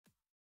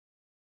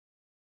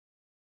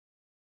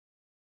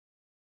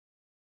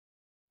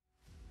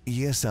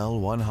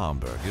ESL One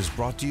Hamburg is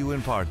brought to you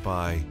in part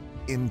by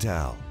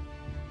Intel,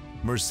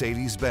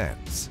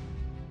 Mercedes-Benz,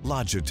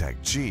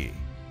 Logitech G,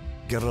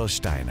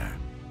 Gerolsteiner,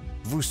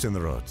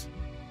 Wüstenrot,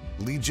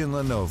 Legion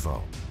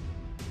Lenovo,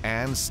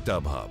 and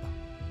StubHub.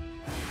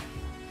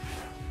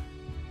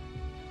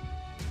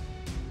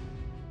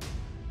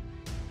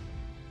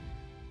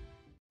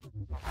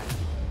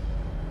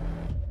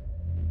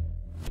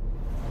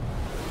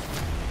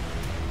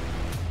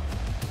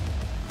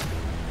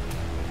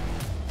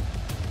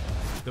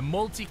 The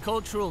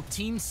multicultural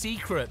Team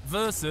Secret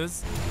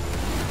versus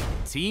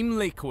Team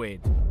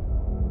Liquid.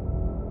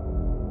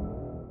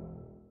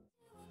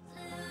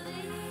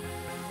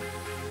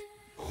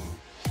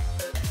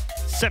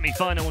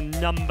 Semi-final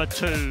number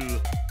 2.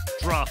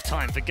 Draft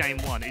time for game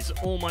 1 is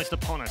almost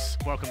upon us.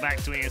 Welcome back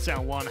to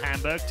ESL One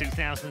Hamburg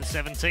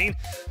 2017.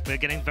 We're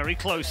getting very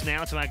close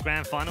now to our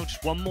grand final.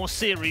 Just one more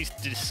series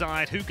to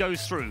decide who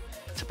goes through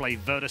to play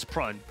Virtus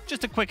Pro.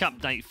 Just a quick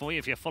update for you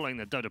if you're following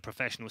the Dota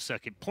Professional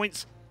Circuit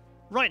points.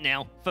 Right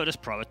now, Virtus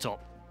Pro are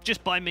top,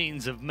 just by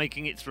means of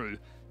making it through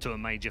to a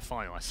major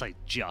final. I say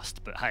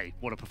just, but hey,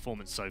 what a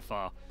performance so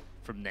far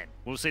from them.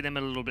 We'll see them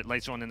a little bit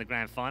later on in the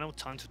grand final.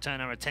 Time to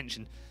turn our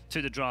attention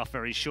to the draft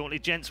very shortly.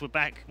 Gents, we're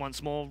back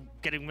once more,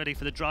 getting ready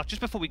for the draft. Just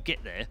before we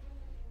get there,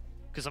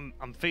 because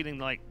I'm feeling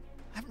like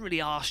I haven't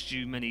really asked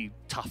you many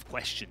tough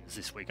questions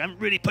this week. I haven't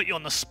really put you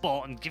on the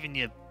spot and given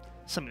you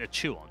something to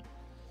chew on.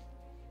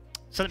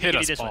 So let me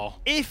give you this one.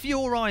 If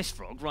you're Ice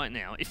Frog right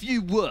now, if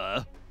you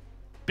were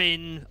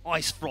Bin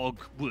Ice Frog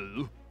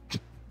Woo,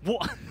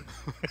 what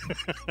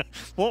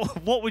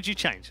what would you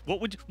change? What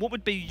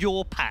would be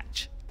your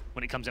patch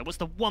when it comes out? What's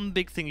the one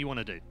big thing you want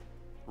to do?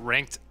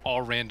 Ranked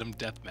all random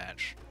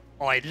deathmatch.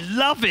 I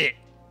love it.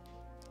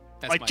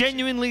 That's I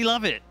genuinely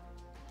love it.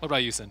 What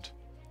about you, Sint?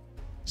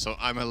 So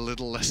I'm a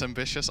little less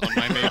ambitious on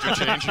my major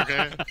change,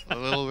 okay? A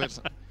little bit.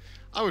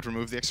 I would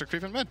remove the extra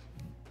creep in mid.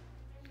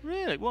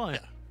 Really? Why?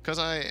 Because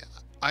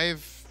I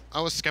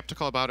was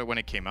skeptical about it when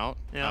it came out.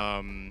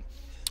 Yeah.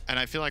 And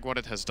I feel like what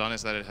it has done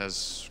is that it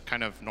has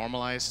kind of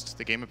normalized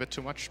the game a bit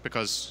too much,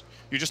 because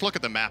you just look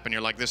at the map and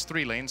you're like, there's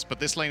 3 lanes, but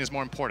this lane is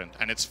more important,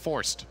 and it's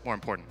forced more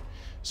important.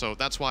 So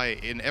that's why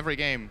in every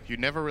game, you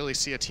never really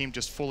see a team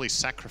just fully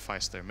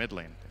sacrifice their mid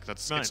lane.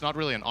 It's not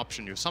really an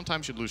option.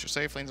 Sometimes you lose your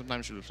safe lane,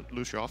 sometimes you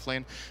lose your off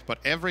lane, but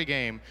every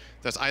game,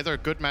 there's either a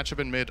good matchup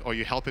in mid or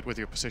you help it with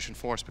your position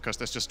force, because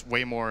there's just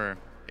way more,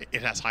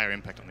 it has higher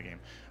impact on the game.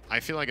 I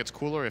feel like it's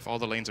cooler if all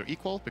the lanes are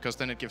equal, because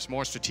then it gives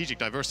more strategic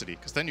diversity,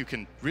 because then you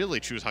can really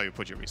choose how you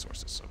put your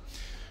resources. So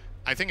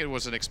I think it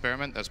was an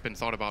experiment that's been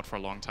thought about for a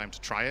long time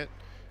to try it.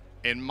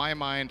 In my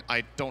mind,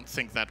 I don't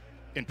think that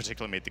in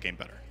particular made the game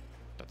better.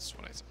 That's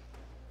what I say.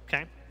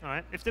 Okay, all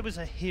right. If there was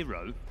a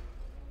hero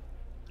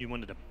you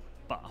wanted to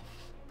buff,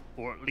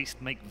 or at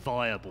least make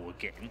viable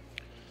again,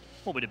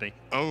 what would it be?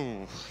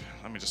 Oh,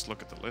 let me just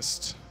look at the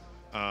list.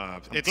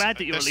 I'm glad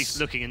that you're at least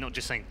looking and not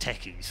just saying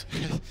techies.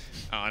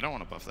 I don't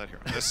want to buff that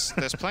hero.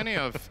 There's plenty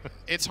of...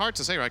 It's hard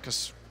to say, right?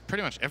 Because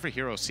pretty much every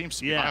hero seems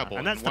to be viable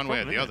in one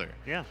way or the other.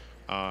 Yeah.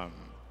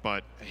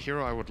 But a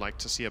hero I would like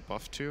to see a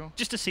buff to...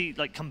 Just to see,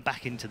 like, come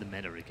back into the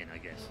meta again, I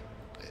guess.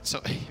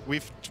 So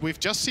we've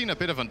just seen a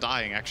bit of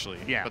Undying, actually.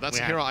 Yeah, but that's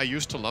a hero I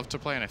used to love to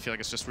play, and I feel like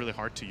it's just really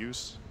hard to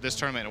use. This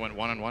tournament it went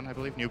 1-on-1, I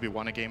believe. Newbie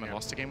won a game and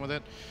lost a game with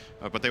it.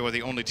 But they were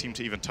the only team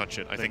to even touch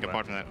it, I think,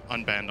 apart from that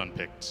unbanned,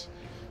 unpicked.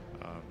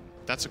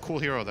 That's a cool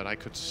hero that I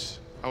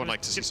would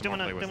like to see someone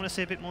play with. Don't want to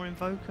see a bit more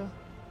Invoker?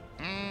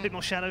 A bit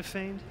more Shadow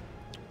Fiend?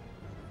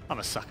 I'm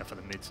a sucker for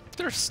the mids.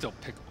 They're still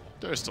pickable.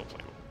 They're still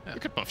playable. Yeah. You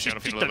could buff Shadow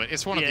Fiend a little bit.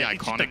 It's one of the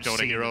iconic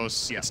Dota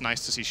heroes. Yeah. It's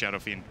nice to see Shadow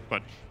Fiend,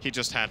 but he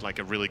just had like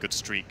a really good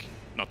streak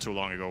not too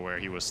long ago where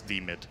he was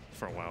the mid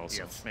for a while,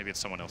 so maybe it's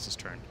someone else's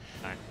turn.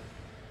 All right.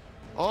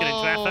 Let's get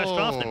into our first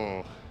draft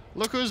then.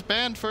 Look who's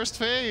banned first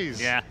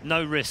phase. Yeah,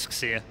 no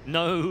risks here.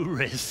 No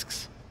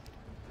risks.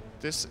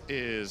 This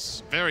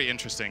is very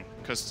interesting,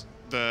 because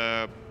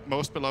the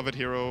most beloved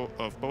hero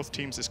of both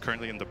teams is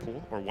currently in the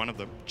pool, or one of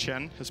them.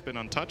 Chen has been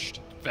untouched.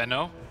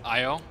 Venno,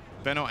 Io.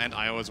 Venno and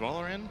Io as well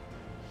are in.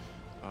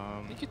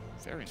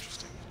 Very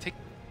interesting. Take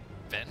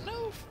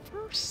Venno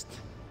first?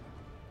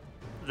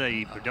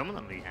 They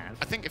predominantly have.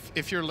 I think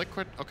if you're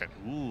Liquid, okay.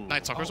 Ooh.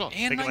 Night Stalker as well.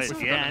 And Night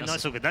Stalker. Yeah, and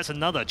Night Stalker. That's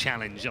another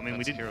challenge. I mean,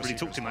 we didn't really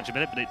talk too much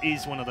about it, but it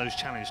is one of those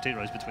challenged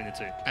heroes between the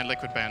two. And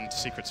Liquid banned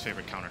Secret's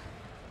favorite counter,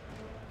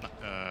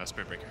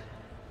 Spirit Breaker.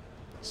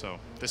 So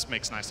this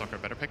makes Night Stalker a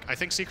better pick. I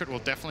think Secret will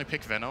definitely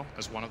pick Venno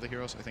as one of the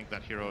heroes. I think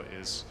that hero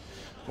is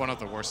one of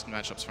the worst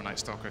matchups for Night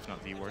Stalker, if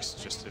not the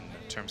worst, just in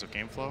terms of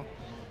game flow.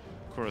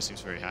 Kuro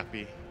seems very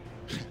happy.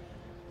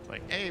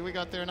 Like, hey, we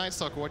got their Night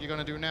Stalker, what are you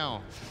going to do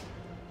now?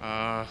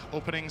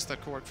 Openings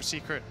that could work for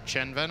Secret.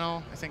 Chen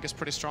Venno, I think, is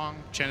pretty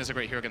strong. Chen is a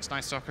great hero against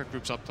Night Stalker.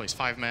 Groups up, plays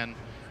 5-man,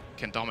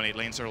 can dominate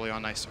lanes early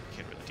on. Night Stalker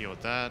can't really deal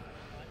with that.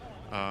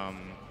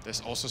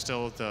 There's also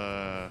still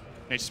the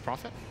Nature's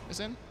Prophet is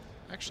in,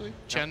 actually.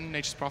 Chen,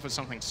 Nature's Prophet is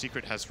something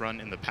Secret has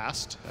run in the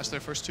past as their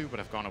first two, but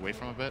have gone away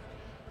from a bit.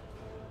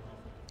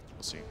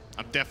 We'll see.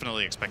 I'm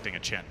definitely expecting a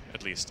Chen,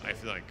 at least. I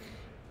feel like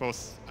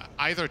both,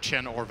 either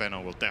Chen or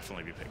Venno will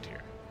definitely be picked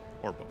here.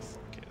 Or both.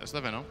 Okay, that's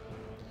the Venom.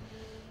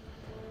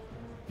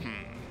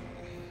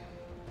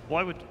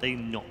 Why would they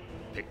not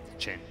pick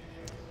Chen?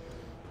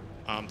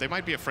 They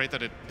might be afraid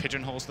that it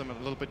pigeonholes them a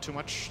little bit too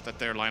much, that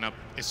their lineup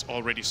is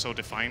already so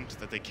defined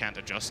that they can't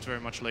adjust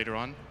very much later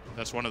on.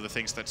 That's one of the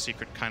things that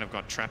Secret kind of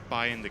got trapped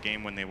by in the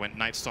game when they went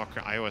Night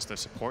Stalker, IO as their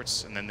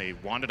supports, and then they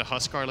wanted a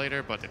Huskar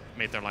later, but it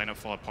made their lineup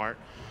fall apart.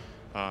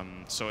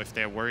 So if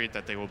they're worried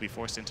that they will be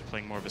forced into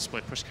playing more of a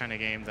split push kind of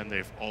game, then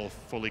they've all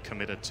fully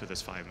committed to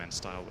this 5-man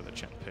style with a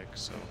Chen pick.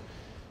 So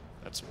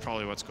that's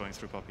probably what's going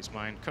through Poppy's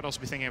mind. Could also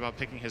be thinking about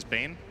picking his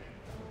Bane.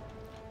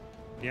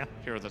 Yeah.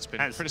 Hero that's been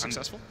pretty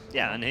successful.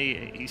 Yeah, and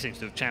he seems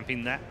to have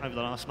championed that over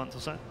the last month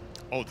or so.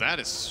 Oh, that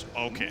is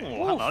okay.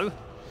 Oh, hello.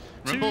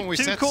 Remember when we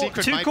said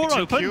Secret might be core too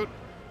open. cute?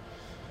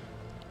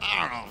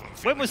 I don't know.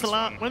 When was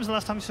the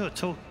last time you saw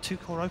a two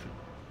core open?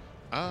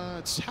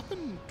 It's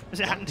happened. Has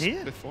it happened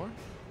here before?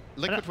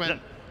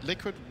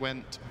 Liquid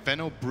went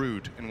Veno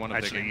Brood in one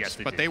of the games, yes,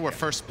 but they were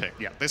first pick.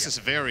 Yeah, This is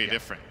very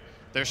different.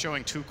 They're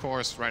showing 2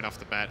 cores right off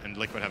the bat, and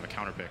Liquid have a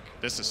counter pick.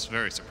 This is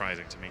very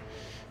surprising to me.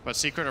 But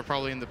Secret are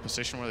probably in the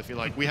position where they feel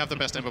like we have the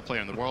best Ember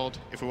player in the world.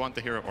 If we want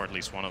the hero, or at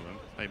least one of them,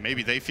 like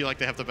maybe they feel like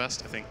they have the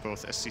best. I think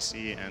both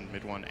SCC and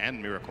Mid1 and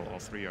Miracle, all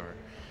 3 are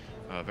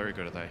very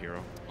good at that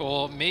hero.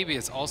 Well, maybe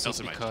it's also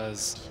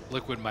because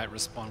Liquid might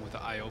respond with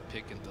the IO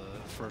pick in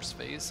the first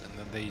phase, and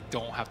then they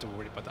don't have to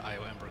worry about the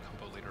IO Ember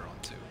combo later on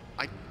too.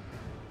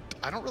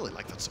 I don't really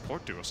like that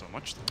support duo so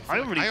much.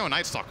 IO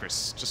Night Stalker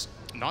is just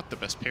not the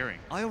best pairing.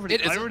 I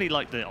already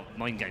like the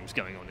mind games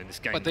going on in this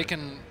game. But they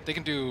can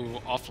do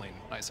offlane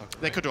Night Stalker.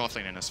 They could do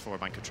offlane in S4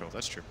 mind control.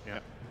 That's true. Yeah.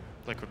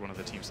 Liquid, one of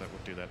the teams that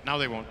would do that. Now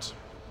they won't.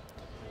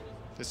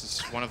 This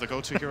is one of the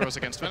go-to heroes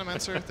against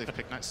Venomancer. They've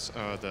picked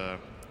the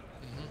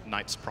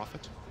Knight's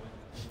Prophet,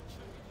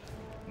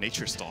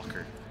 Nature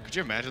Stalker. Could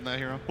you imagine that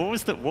hero? What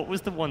was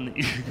the one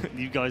that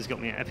you guys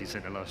got me at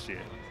Epicenter last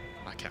year?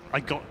 I can't remember. I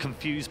got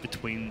confused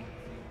between.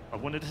 I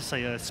wanted to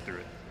say Earth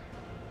Spirit.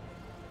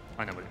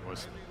 I know what it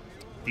was.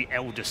 The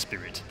Elder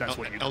Spirit. That's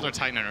what you call Elder it.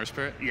 Titan and Earth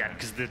Spirit? Yeah,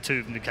 because the two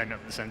of them came up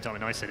at the same time,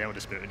 and I said Elder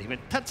Spirit, and he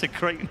went, "That's a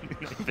great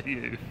name for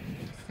you."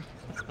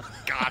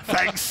 God,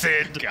 thanks,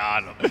 Sid.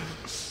 Got him.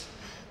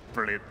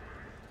 Brilliant.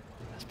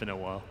 It's been a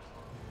while.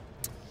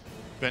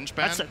 Bench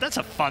ban? That's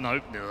a fun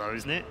opener, though,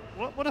 isn't it?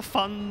 What a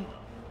fun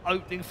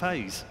opening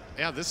phase.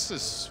 Yeah, this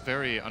is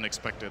very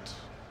unexpected.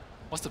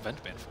 What's the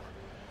vent ban for?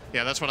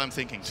 Yeah, that's what I'm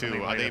thinking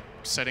too. Are they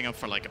setting up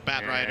for like a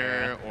Bat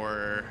Rider,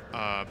 or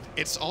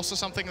it's also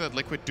something that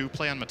Liquid do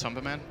play on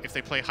Matumba Man. If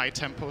they play high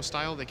tempo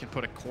style, they can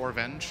put a core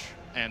Venge,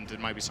 and it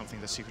might be something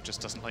that Secret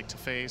just doesn't like to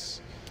face.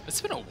 It's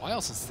been a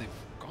while since they've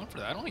gone for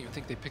that. I don't even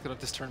think they picked it up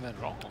this tournament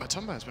at all.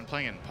 Matumba has been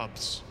playing in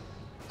pubs.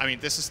 I mean,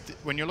 this is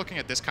when you're looking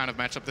at this kind of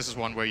matchup, this is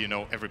one where you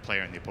know every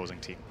player in the opposing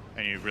team,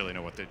 and you really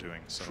know what they're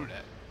doing. So True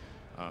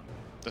that.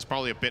 there's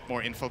probably a bit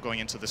more info going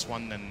into this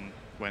one than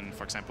when,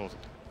 for example,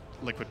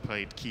 Liquid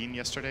played Keen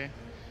yesterday.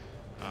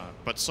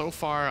 But so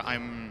far,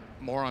 I'm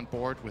more on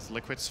board with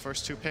Liquid's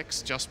first 2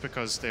 picks, just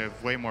because they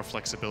have way more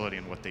flexibility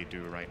in what they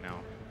do right now.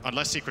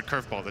 Unless Secret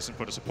Curveball doesn't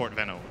put a support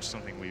Veno, which is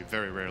something we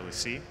very rarely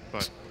see,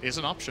 but is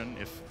an option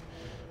if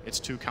it's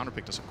too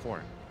counterpicked as a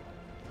core.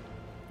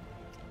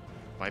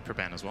 Viper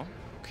ban as well.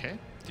 Okay.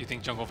 Do you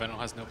think Jungle Veno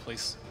has no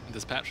place in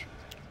this patch?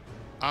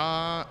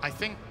 I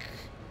think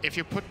if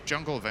you put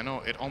Jungle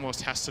Veno, it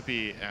almost has to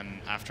be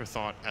an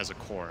afterthought as a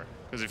core.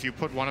 Because if you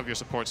put one of your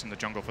supports in the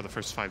jungle for the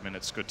first 5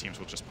 minutes, good teams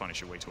will just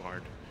punish you way too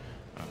hard.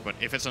 But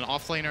if it's an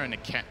offlaner and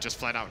it can't just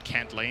flat out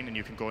can't lane, and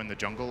you can go in the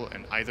jungle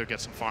and either get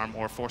some farm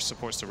or force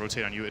supports to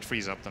rotate on you, it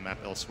frees up the map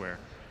elsewhere.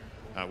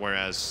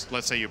 Whereas,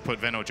 let's say you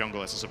put Veno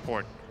jungle as a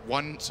support,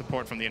 one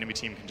support from the enemy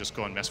team can just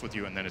go and mess with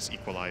you, and then it's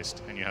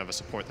equalized, and you have a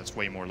support that's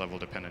way more level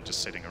dependent,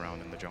 just sitting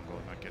around in the jungle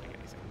and not getting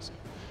anything. So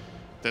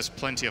there's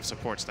plenty of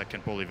supports that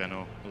can bully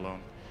Veno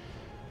alone.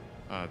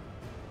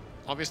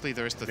 Obviously,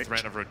 there's the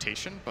threat of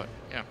rotation, but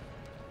yeah.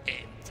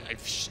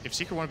 If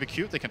Secret want to be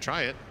cute, they can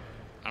try it.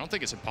 I don't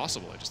think it's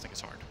impossible, I just think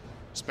it's hard.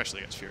 Especially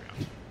against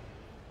Furion.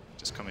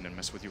 Just come in and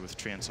mess with you with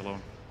Treants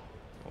alone.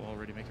 Will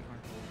already make it hard.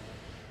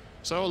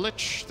 So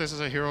Lich, this is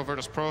a hero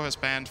Virtus Pro has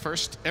banned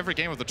first every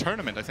game of the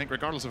tournament, I think,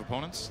 regardless of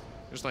opponents.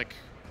 There's like,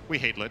 we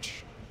hate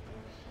Lich.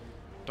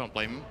 Don't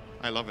blame him.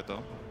 I love it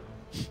though.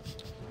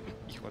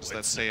 What does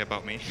that say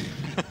about me?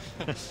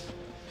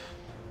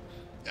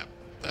 Yeah,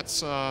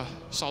 that's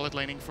solid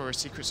laning for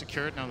Secret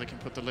secured. Now they can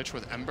put the Lich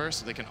with Ember,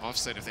 so they can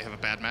offset if they have a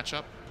bad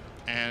matchup.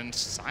 And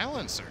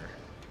Silencer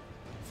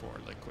for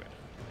Liquid.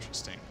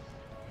 Interesting.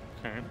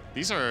 Okay.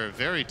 These are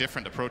very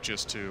different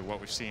approaches to what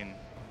we've seen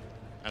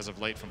as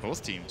of late from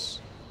both teams.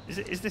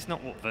 Is this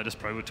not what Virtus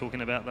Pro were talking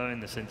about, though, in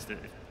the sense that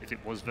if it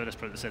was Virtus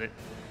Pro that said it,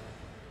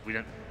 we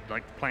don't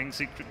like playing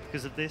Secret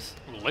because of this?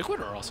 Liquid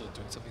are also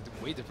doing something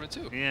way different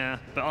too. Yeah,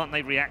 but aren't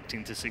they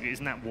reacting to Secret?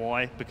 Isn't that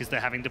why? Because they're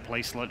having to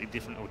play slightly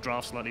different or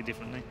draft slightly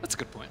differently? That's a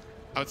good point.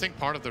 I would think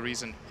part of the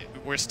reason,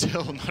 we're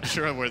still not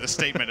sure where the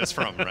statement is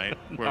from, right?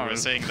 Where we're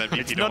saying that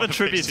VP it's don't not want to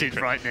play attributed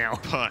Secret, right now.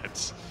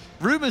 But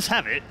Rumors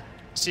have it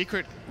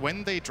Secret,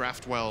 when they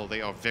draft well,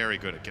 they are very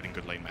good at getting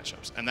good lane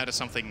matchups. And that is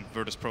something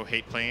Virtus.pro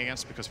hate playing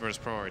against, because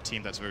Virtus.pro are a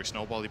team that's very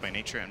snowbally by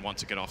nature and want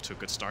to get off to a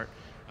good start.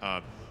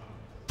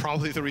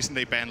 Probably the reason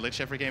they ban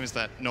Lich every game is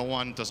that no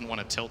one doesn't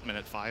want to tilt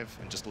minute 5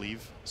 and just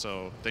leave.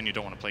 So then you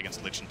don't want to play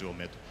against Lich and dual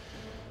mid.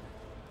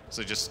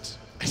 So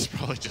it's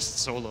probably just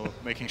Solo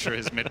making sure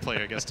his mid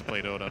player gets to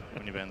play Dota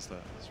when he bans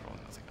that. There's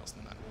probably nothing else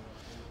than that.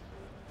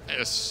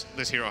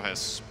 This hero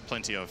has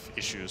plenty of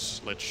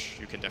issues. Lich,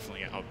 you can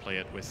definitely outplay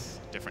it with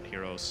different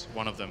heroes.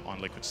 One of them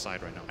on Liquid's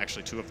side right now.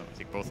 Actually, two of them. I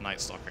think both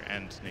Night Stalker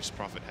and Nature's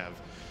Prophet have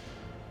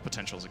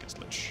potentials against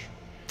Lich.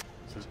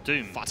 So it's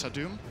Doom. Fata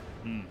Doom?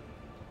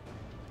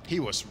 He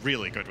was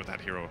really good with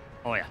that hero.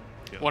 Oh, yeah.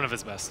 One of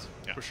his best,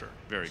 Yeah, for sure.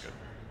 Very good.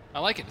 I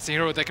like it. It's a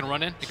hero that can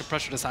run in. He can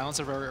pressure the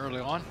silencer very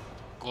early on.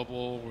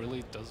 Global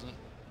really doesn't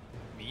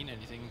mean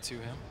anything to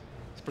him.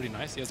 It's pretty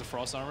nice. He has a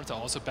Frost Armor to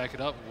also back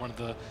it up. One of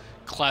the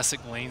classic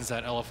lanes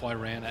that LFY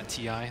ran at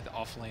TI, the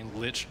off lane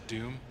Lich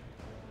Doom.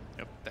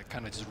 Yep. That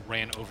kind of just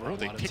ran over a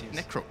They lot of picked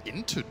teams. Necro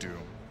into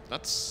Doom.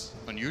 That's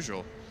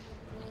unusual.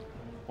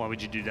 Why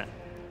would you do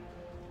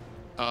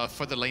that?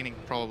 For the laning,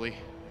 probably.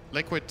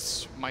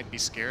 Liquids might be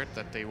scared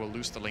that they will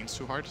lose the lanes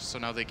too hard, so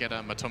now they get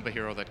a Matumba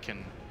hero that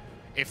can...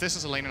 If this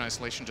is a lane in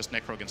isolation, just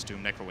Necro against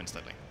Doom, Necro wins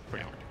that lane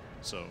pretty hard.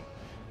 So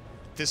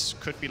this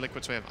could be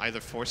Liquid's way of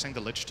either forcing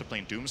the Lich to play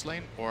in Doom's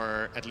lane,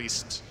 or at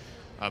least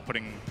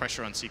putting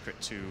pressure on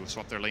Secret to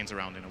swap their lanes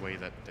around in a way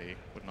that they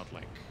would not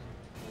like.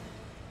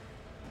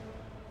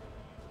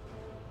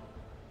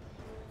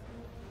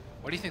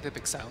 Why do you think they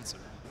pick Silencer?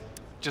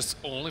 Just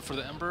only for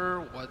the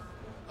Ember? What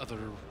other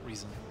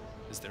reason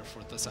is there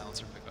for the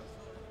Silencer pickup?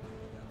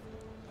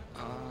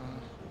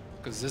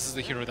 Because this is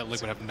the hero that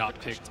Liquid have not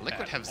picked.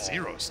 Liquid have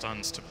zero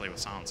stuns to play with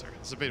Silencer.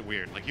 It's a bit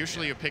weird. Like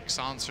usually you pick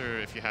Silencer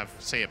if you have,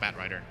 say, a Bat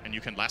Rider, and you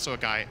can lasso a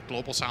guy,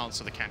 global silence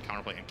so they can't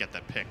counterplay and get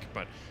that pick.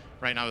 But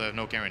right now they have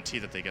no guarantee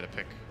that they get a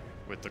pick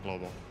with the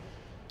global.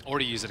 Or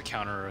to use it to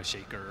counter a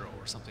Shaker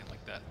or something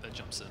like that that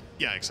jumps in.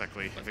 Yeah,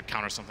 exactly. If it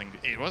counters something,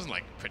 it wasn't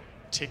like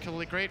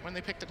particularly great when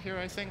they picked it here,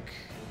 I think.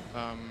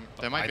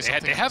 There might be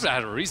something. They haven't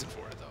had a reason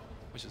for it though,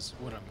 which is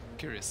what I'm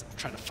curious. I'm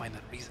trying to find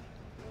that reason.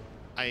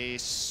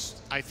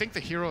 I think the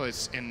hero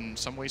is in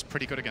some ways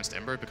pretty good against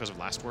Ember because of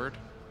Last Word.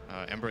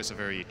 Ember is a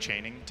very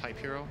chaining type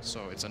hero,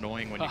 so it's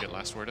annoying when you get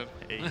Last Worded.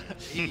 And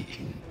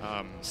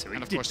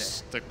of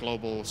course, the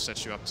global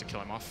sets you up to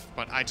kill him off.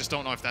 But I just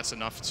don't know if that's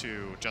enough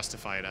to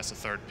justify it as a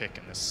third pick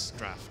in this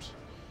draft.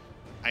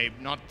 I'm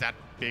not that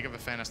big of a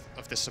fan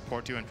of this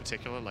support duo in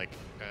particular. Like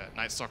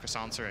Night Stalker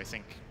Silencer, I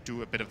think,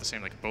 do a bit of the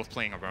same, like both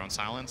playing around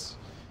silence.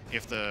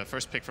 If the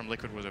first pick from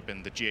Liquid would have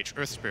been the GH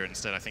Earth Spirit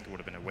instead, I think it would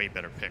have been a way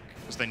better pick.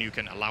 Because then you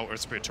can allow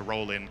Earth Spirit to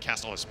roll in,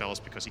 cast all his spells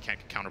because he can't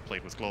get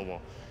counterplayed with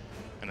Global,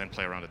 and then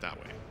play around it that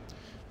way.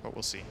 But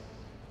we'll see.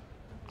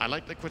 I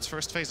like Liquid's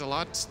first phase a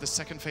lot. The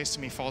second phase to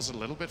me falls a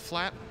little bit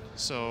flat.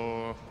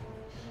 So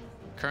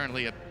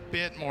currently a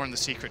bit more in the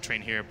Secret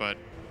train here, but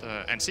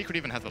and Secret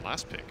even had the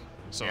last pick.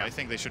 So I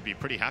think they should be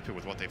pretty happy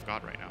with what they've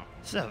got right now.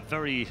 It's a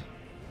very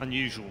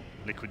unusual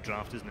Liquid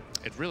draft, isn't it?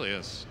 It really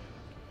is.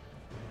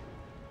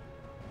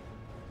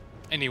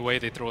 Anyway,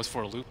 they throw us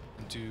for a loop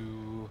and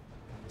do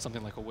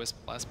something like a Wisp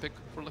last pick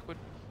for Liquid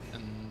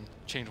and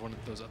change one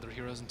of those other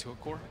heroes into a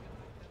core.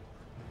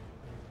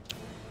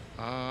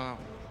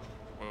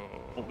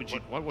 What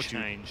would you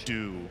change?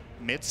 Do?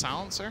 Mid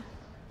Silencer?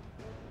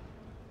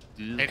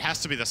 It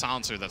has to be the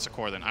Silencer that's a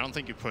core then. I don't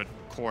think you put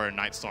core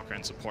Night Stalker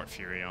and support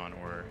Furion,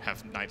 or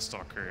have Night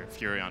Stalker,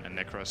 Furion, and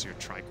Necro as your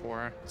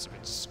tri-core. It's a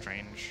bit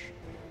strange.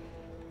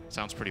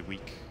 Sounds pretty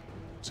weak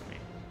to me.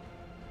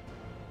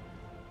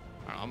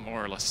 I'm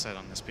more or less set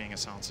on this being a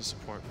Silencer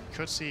support. We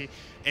could see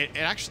it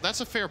actually,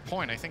 that's a fair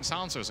point. I think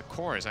Silencer as a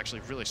core is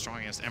actually really strong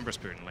against Ember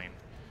Spirit in lane.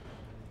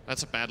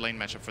 That's a bad lane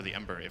matchup for the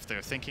Ember. If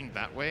they're thinking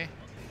that way,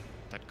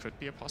 that could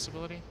be a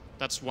possibility.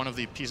 That's one of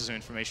the pieces of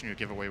information you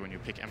give away when you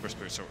pick Ember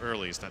Spirit so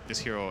early, is that this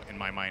hero, in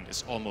my mind,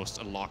 is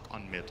almost a lock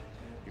on mid.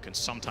 You can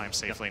sometimes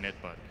safe lane it,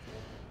 but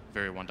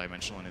very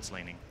one-dimensional in its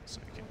laning, so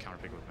you can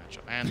counter-pick with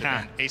matchup. And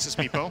again, Aces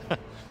Meepo.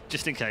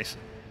 Just in case.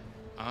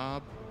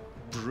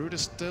 Brood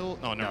is still...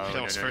 No,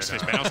 that was first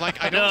phase no. ban. I was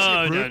like, I don't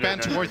see a Brood ban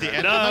toward the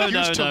end. I'm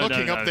not used to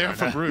looking up there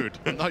for Brood.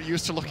 I'm not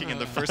used to looking in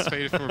the first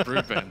phase for a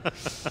Brood ban.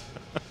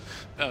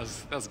 That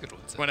was a good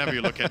one. Whenever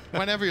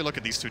you look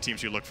at these two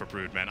teams, you look for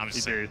Brood, man. I'm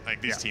just saying,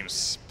 like, these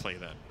teams play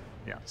that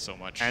so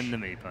much. And the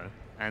Meepo.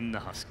 And the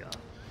Huskar.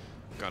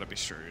 Gotta be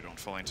sure you don't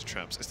fall into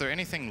traps. Is there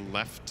anything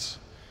left?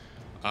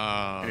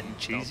 Anything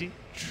cheesy?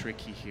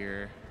 Tricky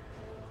here.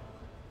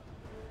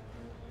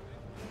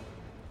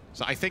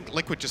 So I think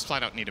Liquid just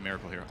flat out need a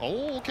miracle here.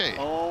 Oh, okay.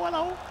 Oh,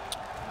 hello.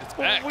 It's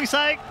What back. are we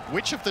saying?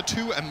 Which of the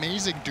two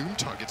amazing Doom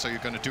targets are you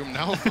going to Doom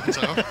now,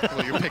 Fonzo?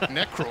 Will you pick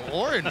Necro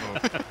or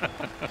Invoke?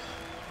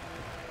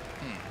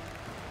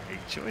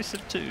 A choice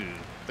of two.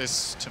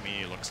 This, to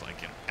me, looks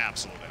like an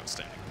absolutely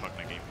outstanding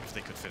Pugna game if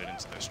they could fit it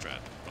into their strat.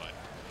 But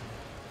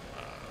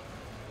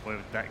Where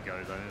would that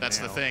go, though? that's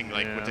now? the thing.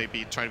 Like, Yeah. would they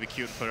try to be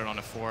cute and put it on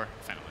a 4?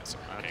 Phantom Lancer.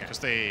 Okay. Because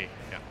they,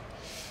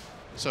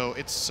 So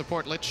it's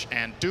support Lich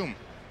and Doom.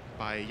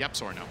 by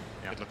Yapzor now.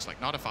 Yeah. It looks like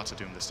not a Fata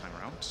Doom this time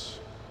around.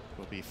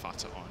 Will be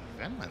Fata on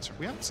Venomancer.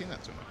 We haven't seen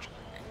that too much.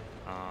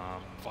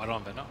 Fought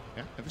on Venom.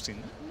 Yeah, have you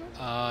seen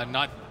that?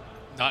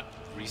 Not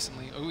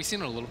recently. Oh, we've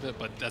seen it a little bit,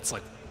 but that's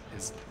like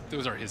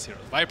those are his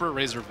heroes. Viper,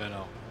 Razor,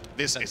 Venom.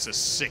 This is a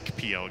sick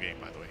PL game,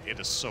 by the way. It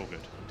is so good.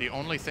 The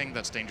only thing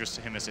that's dangerous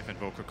to him is if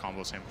Invoker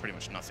combos him, pretty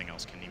much nothing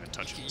else can even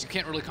touch him. You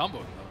can't really combo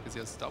him though, because he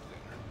has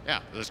doppelganger.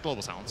 Yeah, there's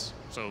Global Silence.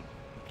 So,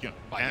 you know,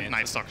 Buy and Manta.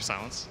 Night Stalker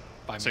Silence.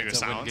 Buy So you Manta,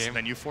 win silence, game.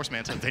 then you force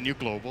Manta, then you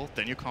Global,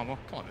 then you combo.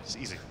 Come on, it's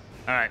easy.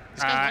 All right.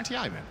 This guy's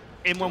anti-I, man.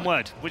 In one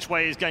word, which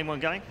way is game one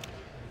going?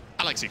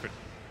 I like Secret.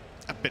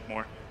 A bit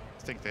more.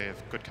 I think they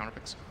have good counter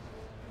picks.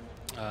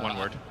 One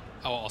word.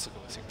 I'll also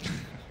go with Secret.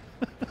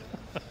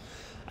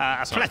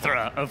 A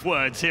plethora of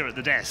words here at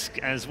the desk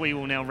as we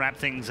will now wrap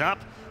things up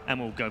and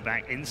we'll go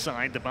back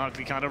inside the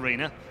Barclaycard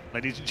Arena.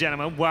 Ladies and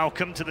gentlemen,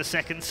 welcome to the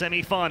second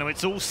semi-final.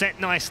 It's all set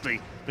nicely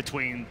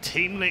between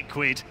Team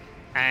Liquid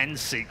and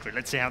Secret.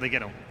 Let's see how they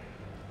get on.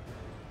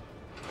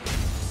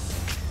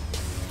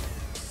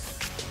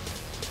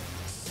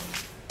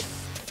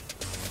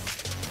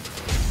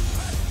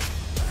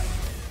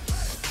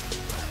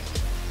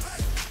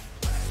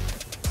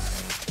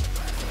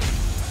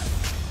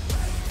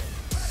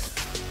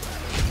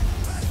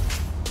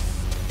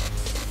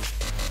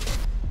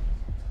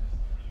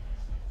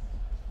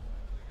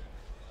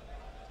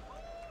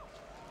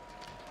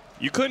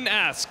 You couldn't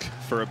ask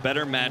for a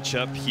better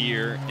matchup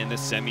here in the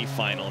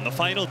semi-final. On the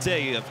final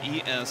day of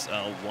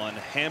ESL One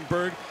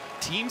Hamburg,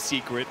 Team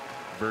Secret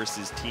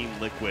versus Team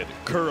Liquid.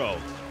 Kuro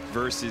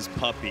versus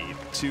Puppy.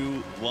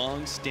 Two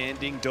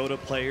long-standing Dota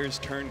players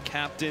turned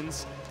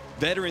captains,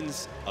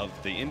 veterans of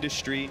the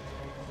industry,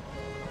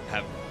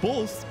 have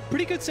both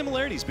pretty good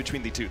similarities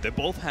between the two. They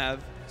both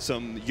have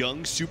some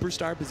young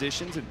superstar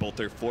positions in both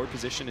their forward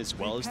position as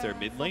well as their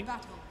mid lane.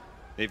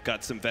 They've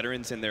got some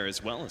veterans in there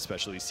as well,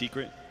 especially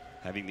Secret,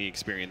 having the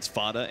experience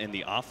Fata in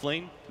the off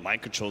lane.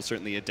 Mind Control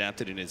certainly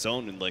adapted in his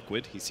own in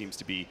Liquid. He seems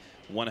to be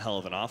one hell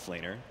of an off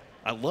laner.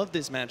 I love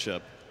this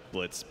matchup,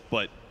 Blitz,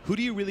 but who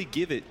do you really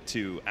give it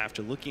to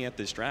after looking at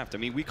this draft? I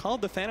mean, we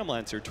called the Phantom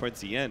Lancer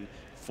towards the end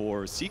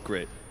for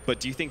Secret,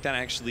 but do you think that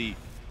actually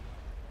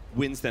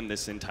wins them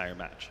this entire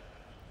match?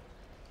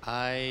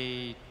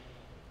 I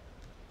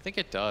think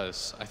it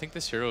does. I think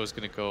this hero is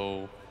going to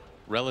go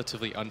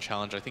relatively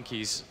unchallenged. I think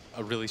he's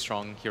a really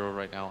strong hero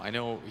right now. I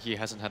know he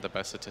hasn't had the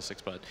best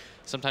statistics, but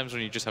sometimes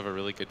when you just have a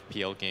really good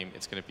PL game,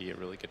 it's going to be a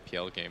really good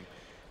PL game.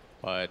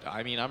 But,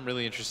 I mean, I'm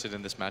really interested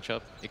in this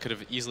matchup. It could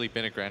have easily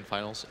been a grand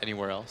finals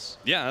anywhere else.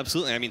 Yeah,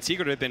 absolutely. I mean,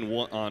 Secret have been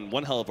on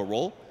one hell of a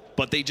roll,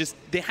 but they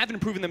haven't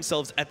proven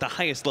themselves at the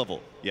highest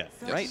level yet,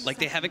 right? Like,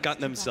 they haven't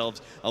gotten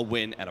themselves a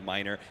win at a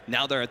minor.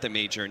 Now they're at the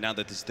major. Now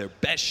that this is their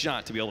best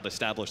shot to be able to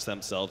establish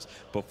themselves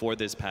before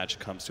this patch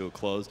comes to a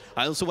close.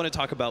 I also want to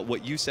talk about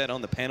what you said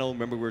on the panel.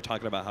 Remember, we were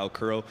talking about how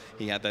Kuro,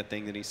 he had that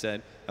thing that he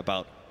said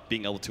about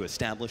being able to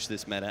establish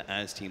this meta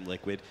as Team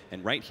Liquid.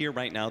 And right here,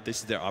 right now, this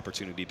is their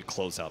opportunity to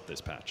close out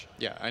this patch.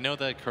 Yeah, I know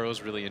that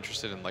Kuro's really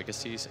interested in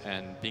legacies,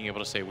 and being able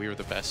to say we were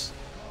the best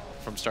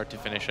from start to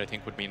finish, I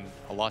think would mean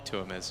a lot to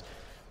him, as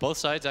both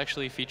sides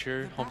actually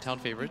feature hometown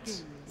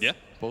favorites. Yeah.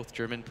 Both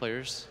German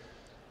players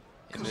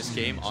in this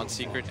game on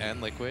Secret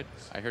and Liquid.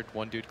 I heard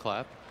one dude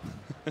clap.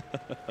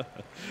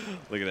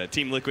 Look at that.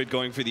 Team Liquid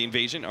going for the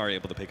invasion are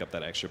able to pick up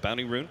that extra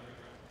bounty rune.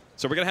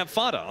 So we're going to have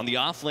Fata on the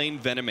off-lane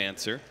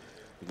Venomancer.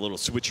 A little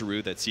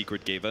switcheroo that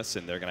Secret gave us,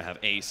 and they're going to have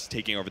Ace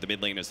taking over the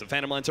mid lane as the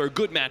Phantom Lancer. A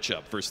good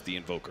matchup versus the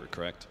Invoker,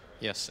 correct?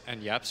 Yes,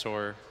 and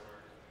Yapzor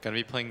going to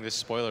be playing this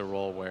spoiler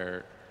role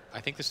where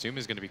I think this Doom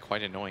is going to be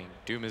quite annoying.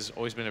 Doom has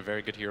always been a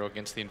very good hero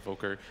against the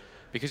Invoker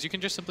because you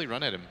can just simply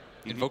run at him.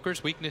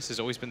 Invoker's weakness has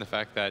always been the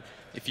fact that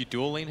if you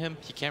dual lane him,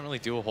 he can't really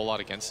do a whole lot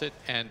against it,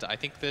 and I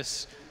think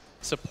this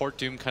support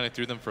Doom kind of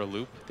threw them for a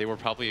loop. They were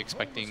probably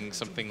expecting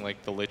something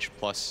like the Lich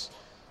plus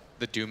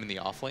the Doom in the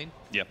off lane.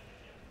 Yep.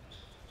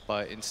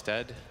 But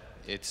instead,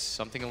 it's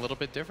something a little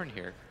bit different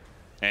here.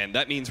 And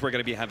that means we're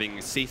going to be having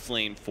a safe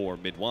lane for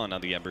mid one on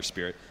the Ember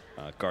Spirit,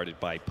 guarded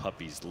by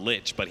Puppy's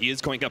Lich. But he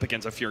is going up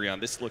against a Furion.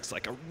 This looks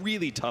like a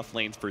really tough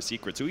lane for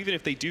Secret. So even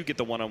if they do get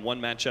the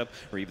one-on-one matchup,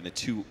 or even the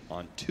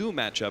two-on-two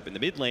matchup in the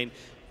mid lane,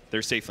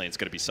 their safe lane is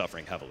going to be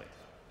suffering heavily.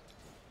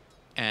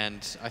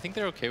 And I think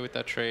they're okay with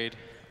that trade,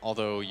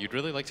 although you'd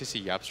really like to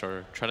see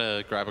Yapzor try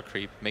to grab a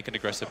creep, make an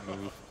aggressive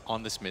move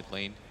on this mid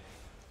lane,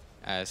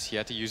 as he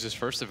had to use his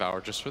first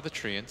Devour just for the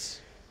Treants.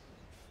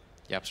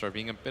 Yapzor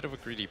being a bit of a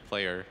greedy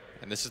player,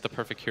 and this is the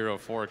perfect hero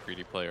for a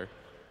greedy player.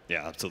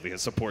 Yeah, absolutely. A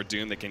support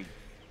Doom that can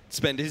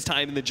spend his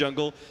time in the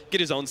jungle,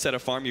 get his own set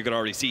of farm. You can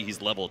already see he's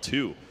level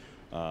 2.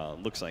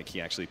 Looks like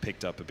he actually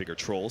picked up a bigger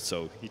troll,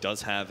 so he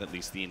does have at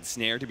least the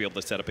ensnare to be able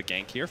to set up a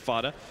gank here.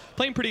 Fata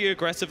playing pretty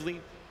aggressively.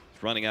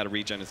 Running out of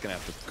regen is going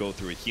to have to go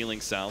through a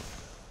healing south.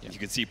 Yeah. You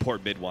can see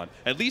port mid one.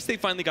 At least they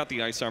finally got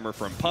the ice armor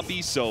from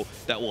Puppy, so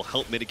that will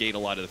help mitigate a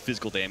lot of the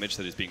physical damage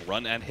that is being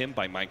run at him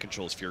by Mind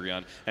Control's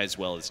Furion, as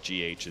well as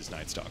GH's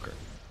Night Stalker.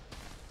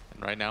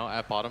 And right now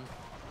at bottom,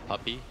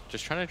 Puppy,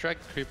 just trying to drag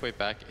the creep wave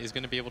back, is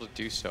going to be able to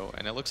do so.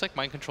 And it looks like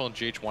Mind Control and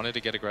GH wanted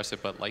to get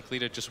aggressive, but likely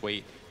to just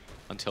wait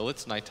until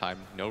it's nighttime.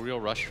 No real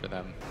rush for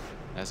them.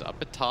 As up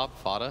at top,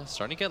 Fada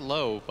starting to get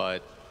low,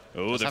 but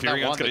oh, the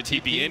Furion's going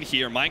to TP in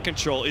here. Mind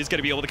Control is going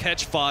to be able to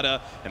catch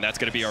Fada, and that's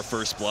going to be our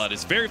first blood.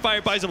 As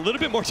Verifier buys a little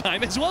bit more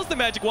time, as well as the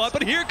Magic Wand,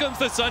 but here comes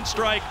the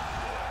Sunstrike.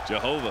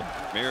 Jehovah,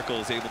 Miracle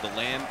is able to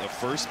land the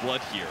first blood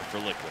here for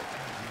Liquid.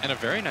 And a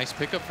very nice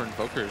pickup for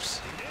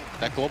Invokers.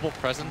 That global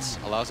presence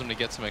allows them to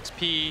get some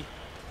XP,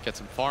 get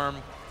some farm.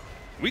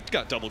 We've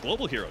got double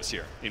global heroes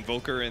here,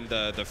 Invoker and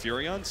the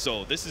Furion,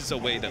 so this is a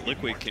way that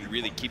Liquid can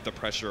really keep the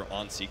pressure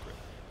on Secret.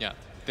 Yeah.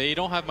 They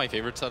don't have my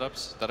favorite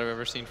setups that I've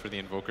ever seen for the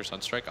Invoker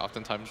Sunstrike.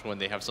 Oftentimes when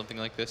they have something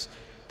like this,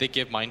 they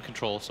give Mind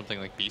Control something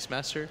like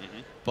Beastmaster.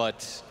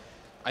 But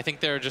I think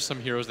there are just some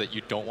heroes that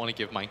you don't want to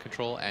give Mind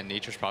Control, and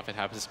Nature's Prophet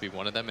happens to be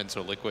one of them, and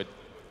so Liquid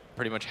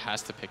pretty much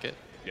has to pick it.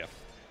 Yeah.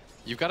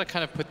 You've got to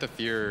kind of put the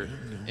fear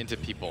into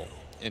people.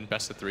 In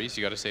best of threes,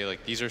 you got to say,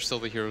 like, these are still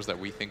the heroes that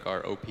we think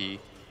are OP.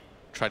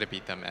 Try to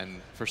beat them.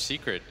 And for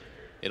Secret,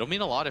 it'll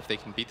mean a lot if they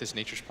can beat this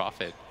Nature's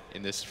Prophet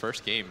in this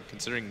first game,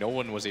 considering no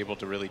one was able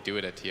to really do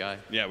it at TI.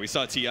 Yeah, we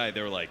saw TI,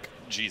 they were like,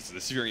 geez, the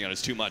Furion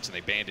is too much, and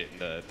they banned it in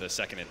the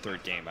second and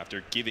third game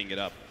after giving it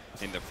up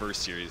in the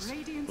first series.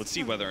 Let's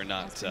see whether or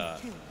not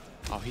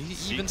oh,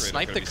 he even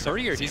sniped the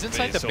courier. He's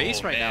inside the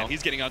base right now.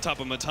 He's getting on top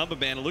of Matumba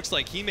Man. It looks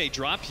like he may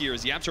drop here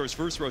as YapzOr's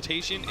first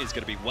rotation is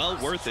going to be well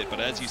worth it, but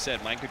as you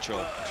said, Mind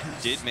Control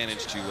did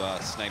manage to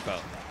snipe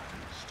out.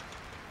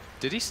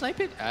 Did he snipe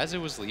it as it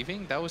was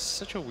leaving? That was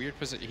such a weird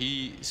position.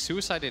 He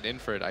suicided in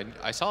for it.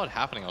 I saw it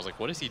happening. I was like,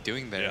 what is he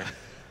doing there?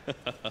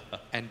 Yeah.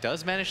 And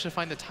does manage to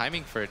find the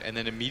timing for it, and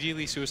then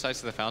immediately suicides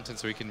to the fountain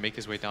so he can make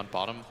his way down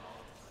bottom.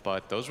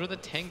 But those were the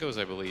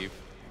tangos, I believe.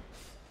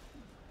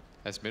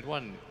 As mid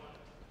one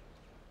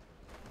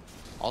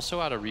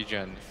also out of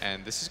regen,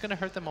 and this is going to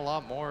hurt them a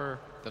lot more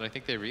than I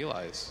think they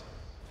realize.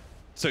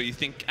 So you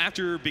think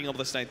after being able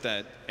to snipe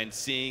that and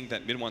seeing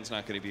that mid one's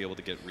not going to be able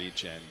to get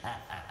regen,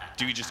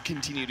 do we just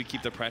continue to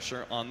keep the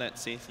pressure on that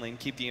safe lane,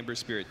 keep the Ember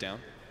Spirit down?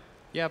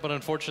 Yeah, but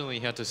unfortunately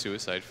he had to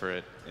suicide for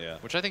it. Yeah.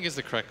 Which I think is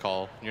the correct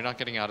call. You're not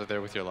getting out of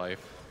there with your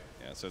life.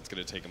 Yeah, so it's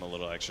going to take him a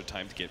little extra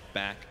time to get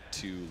back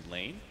to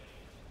lane.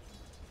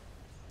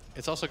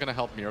 It's also going to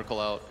help Miracle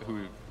out,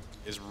 who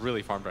is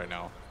really farmed right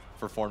now.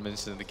 For 4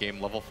 minutes in the game,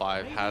 level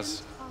 5,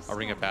 has a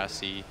Ring of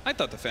Bassi. I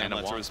thought the Fan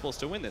Lancer was supposed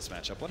to win this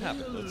matchup. What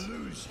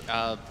happened?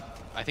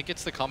 I think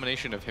it's the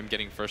combination of him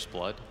getting first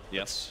blood.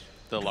 Yes.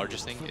 The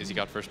largest thing is he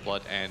got first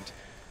blood, and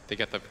they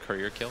get the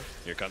courier kill.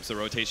 Here comes the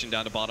rotation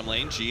down to bottom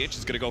lane. GH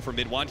is going to go for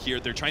mid one here.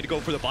 They're trying to go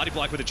for the body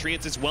block with the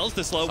treants as well as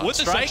the slow. With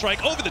the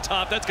Sunstrike over the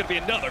top, that's going to be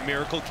another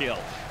miracle kill.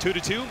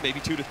 2-2, maybe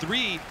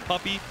 2-3.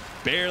 Puppey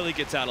barely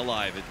gets out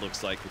alive, it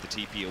looks like, with the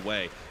TP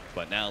away.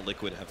 But now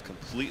Liquid have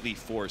completely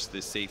forced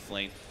this safe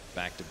lane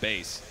back to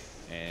base,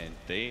 and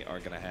they are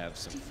going to have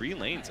some free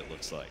lanes, it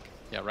looks like.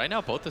 Yeah, right now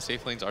both the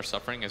safe lanes are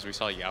suffering, as we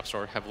saw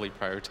YapzOr heavily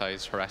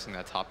prioritize harassing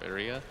that top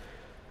area.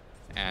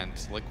 And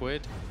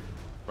Liquid,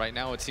 right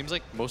now it seems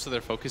like most of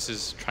their focus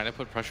is trying to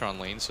put pressure on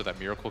lanes so that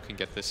Miracle can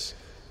get this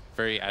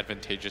very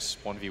advantageous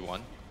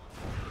 1v1.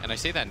 And I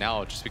say that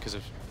now just because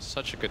of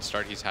such a good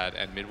start he's had,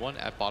 and mid one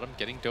at bottom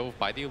getting dove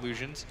by the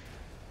illusions.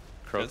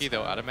 Krogi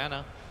though out of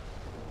mana.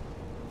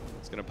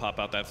 He's going to pop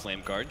out that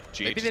Flame Guard.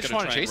 GH Maybe is they just going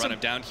want to to try and run him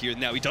down here.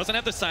 Now, he doesn't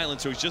have the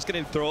silence, so he's just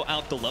going to throw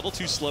out the level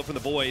 2 slow from the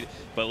Void,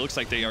 but it looks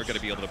like they are going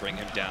to be able to bring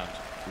him down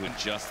with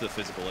just the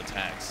physical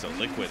attacks. So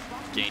Liquid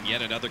gain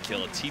yet another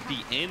kill. A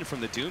TP in from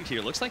the Doom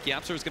here. Looks like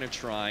YapzOr is going to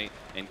try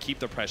and keep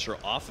the pressure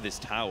off of this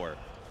tower.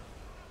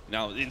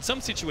 Now, in some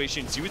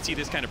situations, you would see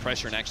this kind of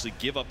pressure and actually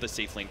give up the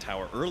safe lane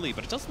tower early,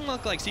 but it doesn't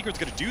look like Secret's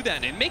going to do that,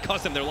 and it may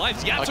cost them their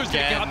lives. YapzOr's going to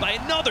get out by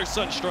another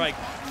Sunstrike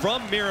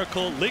from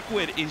Miracle.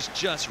 Liquid is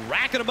just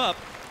racking them up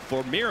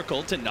for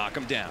Miracle to knock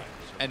him down.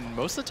 And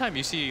most of the time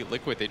you see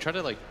Liquid, they try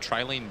to like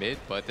tri-lane mid,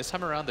 but this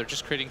time around they're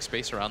just creating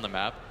space around the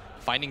map,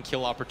 finding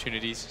kill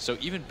opportunities, so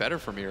even better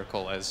for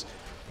Miracle, as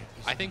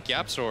I think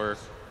YapzOr,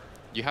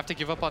 you have to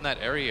give up on that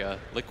area.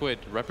 Liquid,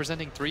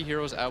 representing 3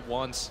 heroes at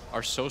once,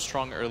 are so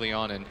strong early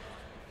on, and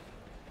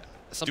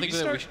something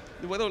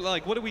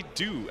what do we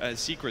do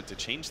as Secret to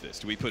change this?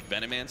 Do we put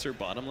Venomancer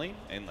bottom lane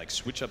and like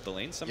switch up the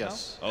lane somehow?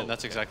 Yes, and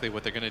that's exactly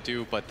what they're going to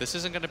do, but this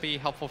isn't going to be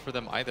helpful for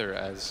them either,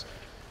 as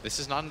this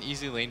is not an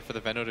easy lane for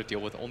the Veno to deal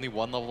with, only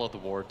 1 level of the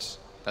wards.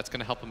 That's going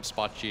to help him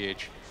spot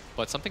GH.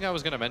 But something I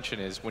was going to mention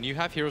is when you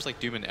have heroes like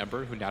Doom and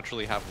Ember who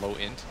naturally have low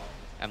int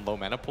and low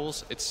mana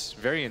pools, it's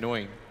very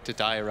annoying to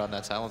die around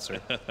that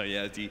silencer.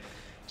 Yeah, he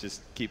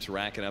just keeps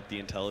racking up the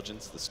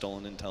intelligence, the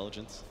stolen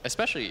intelligence.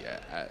 Especially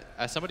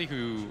as somebody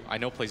who I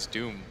know plays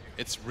Doom,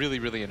 it's really,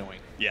 really annoying.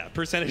 Yeah,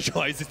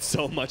 percentage-wise, it's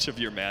so much of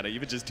your mana.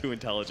 Even just 2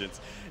 intelligence,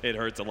 it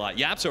hurts a lot.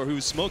 YapzOr,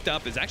 who's smoked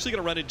up, is actually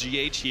going to run a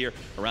GH here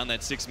around that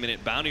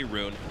 6-minute bounty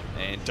rune,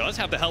 and does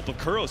have the help of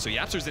Kuro, so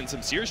YapzOr's in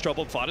some serious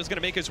trouble. Fada's going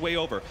to make his way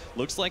over.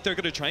 Looks like they're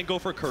going to try and go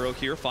for Kuro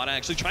here. Fada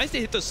actually tries to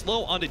hit the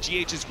slow onto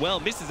GH as well.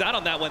 Misses out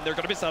on that one. They're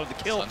going to miss out on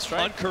the kill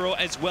on Kuro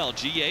as well.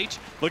 GH,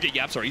 look at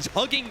YapzOr. He's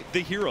hugging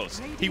the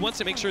heroes. He wants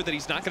to make sure that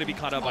he's not going to be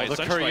caught up by a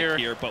Sunstrike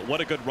here, but what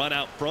a good run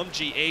out from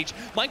GH.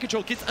 Mind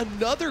Control gets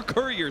another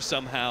courier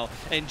somehow,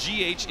 and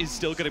GH is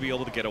still going to be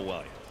able to get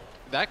away.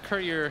 that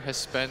courier has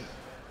spent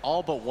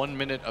all but 1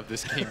 minute of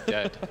this game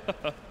dead.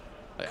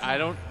 Like, I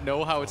don't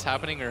know how it's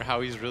happening or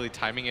how he's really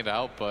timing it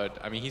out, but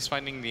I mean, he's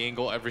finding the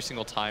angle every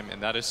single time,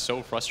 and that is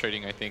so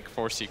frustrating, I think,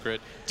 for Secret.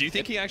 Do you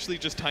think he actually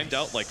just timed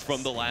out like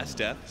from the last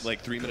death,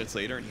 like 3 minutes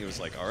later, and he was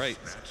like, all right,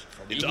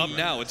 it's up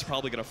now, it's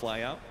probably going to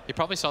fly out? He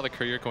probably saw the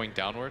courier going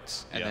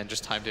downwards and then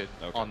just timed it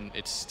on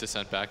its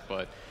descent back,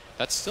 but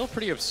that's still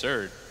pretty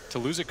absurd. To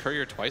lose a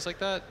courier twice like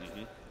that,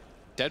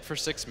 dead for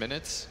 6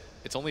 minutes,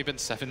 it's only been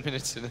 7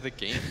 minutes into the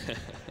game.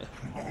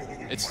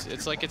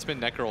 It's like it's been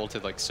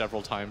necro-ulted like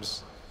several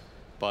times.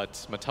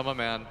 But Matama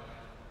Man,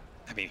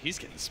 I mean, he's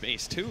getting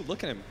space too.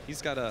 Look at him.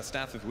 He's got a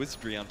Staff of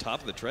Wizardry on top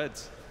of the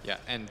treads. yeah,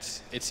 and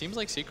it seems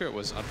like Secret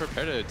was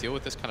unprepared to deal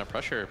with this kind of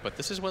pressure, but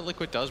this is what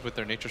Liquid does with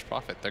their Nature's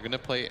Prophet. They're going to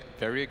play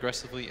very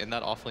aggressively in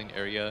that offlane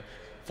area,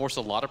 force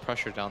a lot of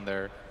pressure down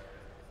there,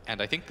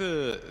 and I think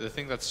the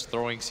thing that's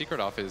throwing Secret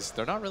off is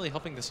they're not really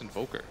helping this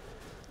Invoker.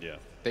 Yeah.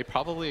 They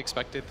probably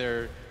expected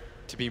there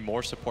to be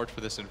more support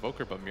for this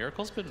Invoker, but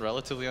Miracle's been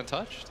relatively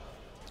untouched.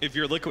 If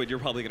you're Liquid, you're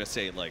probably going to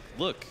say, like,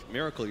 look,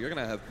 Miracle, you're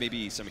going to have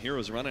maybe some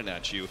heroes running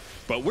at you,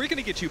 but we're going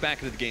to get you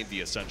back into the game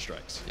via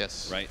Sunstrikes.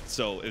 Yes. Right?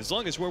 So as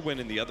long as we're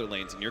winning the other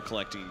lanes and you're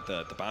collecting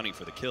the bounty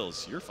for the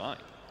kills, you're fine.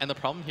 And the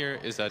problem here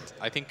is that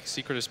I think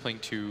Secret is playing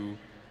too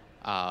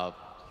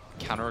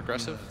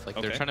counter-aggressive.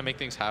 Like, they're trying to make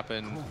things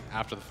happen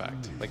after the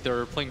fact. Like,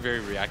 they're playing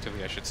very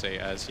reactively, I should say,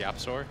 as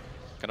Yapzor.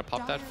 Gonna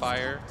pop that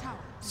fire.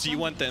 So you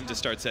want them to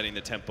start setting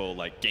the tempo,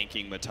 like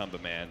ganking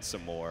Matumba Man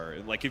some more.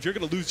 Like if you're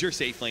going to lose your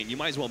safe lane, you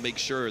might as well make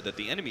sure that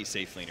the enemy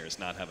safe laner is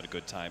not having a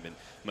good time. And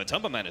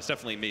Matumba Man has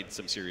definitely made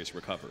some serious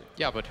recovery.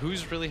 Yeah, but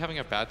who's really having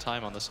a bad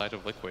time on the side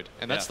of Liquid?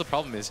 And that's the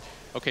problem is,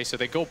 okay, so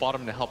they go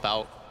bottom to help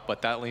out,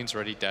 but that lane's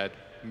already dead.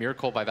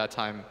 Miracle by that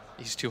time,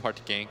 he's too hard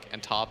to gank.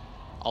 And top,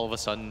 all of a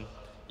sudden,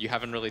 you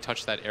haven't really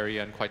touched that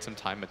area in quite some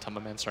time.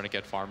 Matumba Man's starting to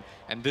get farmed.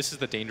 And this is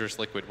the dangerous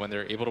Liquid when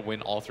they're able to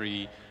win all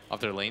three of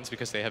their lanes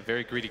because they have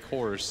very greedy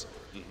cores.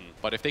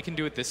 But if they can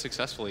do it this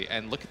successfully,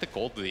 and look at the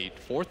gold lead,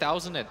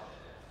 4,000 at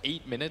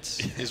 8 minutes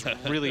is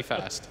really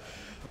fast.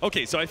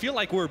 Okay, so I feel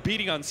like we're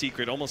beating on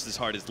Secret almost as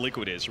hard as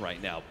Liquid is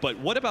right now. But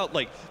what about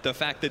like the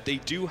fact that they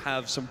do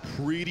have some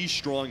pretty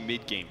strong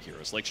mid-game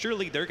heroes? Like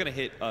surely they're going to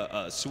hit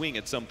a swing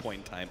at some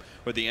point in time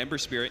where the Ember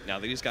Spirit, now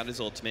that he's got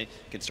his ultimate,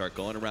 can start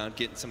going around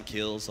getting some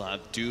kills. They'll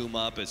have Doom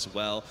up as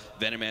well.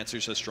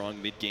 Venomancer's a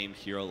strong mid-game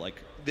hero. Like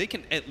they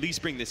can at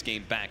least bring this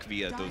game back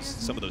via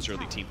some of those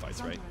early team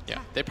fights, right?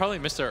 Yeah, they probably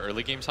missed their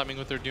early game timing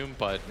with their Doom,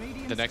 but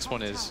the next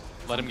one is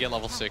let him get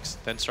level 6,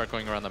 then start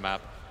going around the map,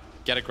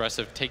 get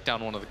aggressive, take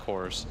down one of the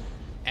cores.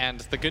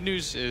 And the good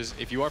news is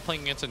if you are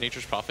playing against a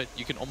Nature's Prophet,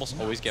 you can almost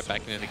always get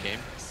back into the game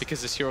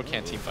because this hero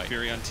can't team fight.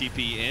 Fury on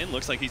TP in.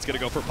 Looks like he's going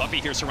to go for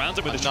Puppey here. Surrounds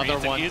him with another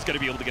one. He is going to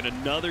be able to get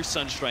another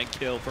Sunstrike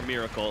kill for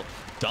Miracle,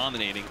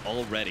 dominating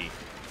already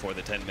for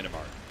the 10-minute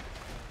mark.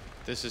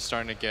 This is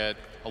starting to get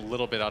a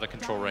little bit out of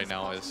control right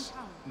now. Is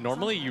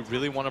normally you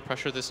really want to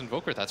pressure this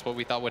Invoker. That's what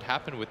we thought would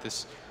happen with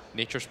this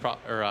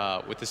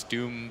with this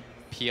Doom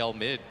PL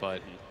mid,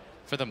 but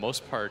for the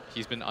most part,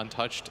 he's been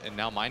untouched and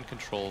now mind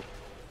control.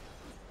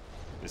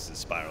 This is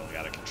spiraling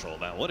out of control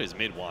now. What is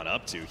Mid-Wan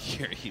up to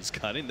here? He's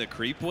cutting the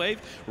creep wave,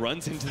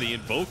 runs into the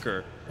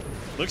Invoker.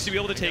 Looks to be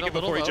able to take it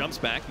before he jumps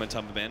back.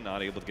 Matumba Man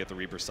not able to get the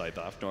Reaper Scythe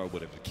off, nor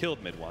would have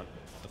killed Mid-Wan.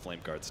 The Flame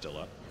Guard's still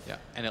up. Yeah,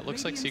 and it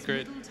looks like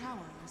Secret,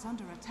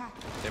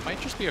 they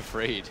might just be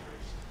afraid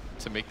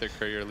to make their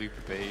courier leave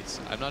the base.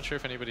 I'm not sure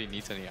if anybody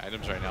needs any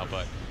items right now,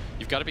 but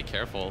you've got to be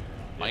careful.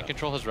 Mind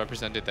Control has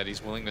represented that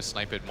he's willing to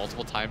snipe it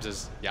multiple times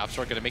as Yapzor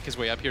going to make his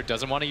way up here.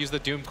 Doesn't want to use the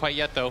Doom quite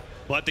yet, though.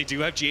 But they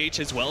do have GH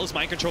as well as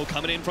Mind Control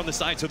coming in from the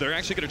side, so they're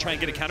actually going to try and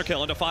get a counter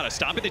kill on Fada,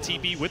 stopping the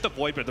TP with the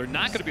Void, but they're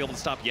not going to be able to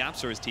stop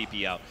Yapzor's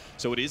TP out.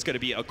 So it is going to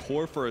be a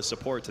core for a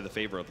support to the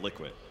favor of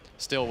Liquid.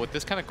 Still, with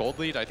this kind of gold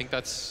lead, I think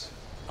that's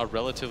a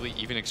relatively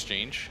even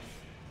exchange.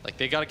 Like,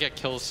 they got to get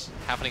kills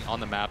happening on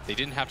the map. They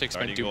didn't have to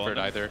expend Doom for it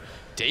either.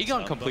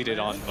 Dagon completed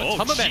on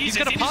Matumba Man. He's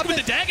going to pop with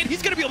the Dagon.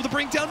 He's going to be able to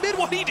bring down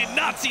Mid-Wan. He did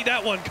not see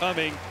that one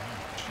coming.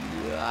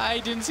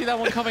 I didn't see that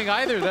one coming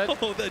either.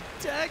 Oh, the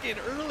Dagon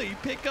early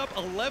pick up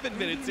 11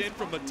 minutes in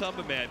from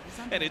Matumba Man,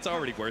 and it's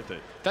already worth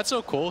it. That's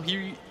so cool.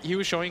 He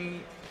was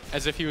showing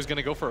as if he was going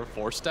to go for a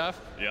Force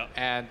Staff. Yeah.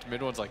 And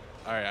Mid-Wan's like,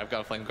 all right, I've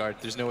got a Flame Guard.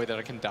 There's no way that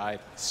I can die.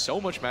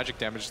 So much magic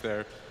damage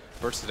there.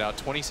 Bursted out.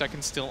 20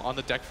 seconds still on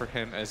the deck for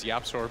him as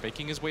Yapzor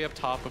making his way up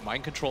top, but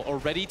Mind Control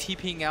already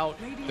TPing out.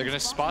 They're going to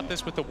spot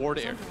this with the Ward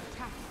Air.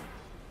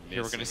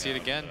 Here we're going to see it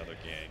again.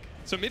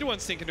 So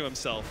Mid-Wan's thinking to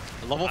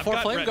himself, level 4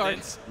 Flame Guard.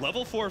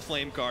 Level 4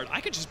 Flame Guard.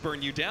 I could just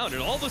burn you down,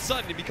 and all of a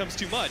sudden it becomes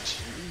too much.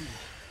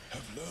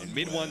 And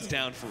Mid-Wan's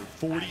down for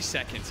 40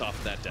 seconds off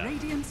of that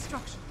down.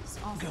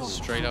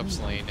 Straight up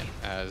lane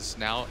as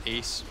now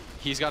Ace,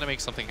 he's got to make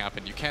something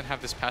happen. You can't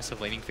have this passive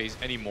laning phase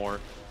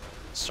anymore.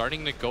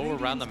 starting to go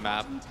around the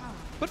map.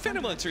 But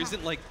Phantom Lancer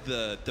isn't like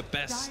the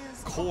best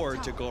core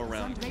to go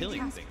around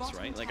killing things,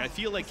 right? Like I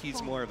feel like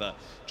he's more of a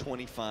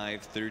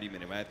 25,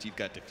 30-minute after you've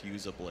got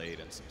Diffuser Blade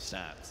and some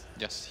stats.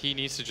 Yes, he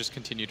needs to just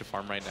continue to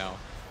farm right now.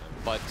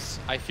 But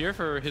I fear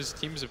for his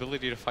team's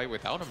ability to fight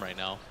without him right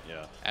now.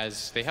 Yeah.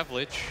 As they have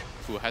Lich,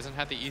 who hasn't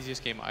had the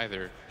easiest game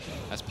either.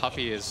 As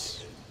Puppey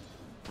is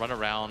run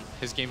around,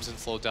 his game's been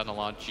slowed down a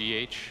lot.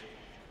 GH,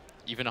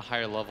 even a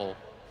higher level.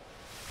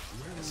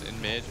 Is in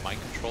mid,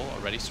 Mind Control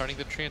already starting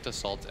the Treant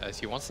Assault as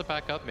he wants to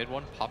back up. Mid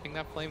one popping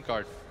that Flame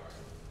Guard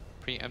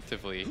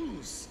preemptively.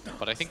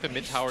 But I think the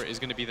mid tower is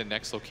going to be the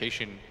next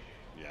location.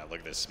 Yeah, look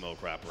at this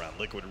smoke wrap around.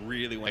 Liquid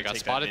really want to got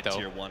take spotted, that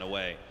mid-tier one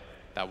away.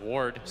 That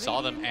ward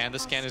saw them, and the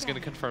scan is going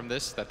to confirm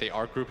this, that they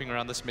are grouping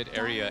around this mid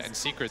area. And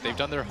Secret, they've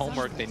done their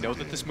homework. They know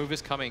that this move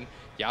is coming.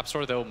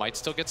 Yapzor, though, might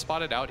still get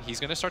spotted out. He's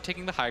going to start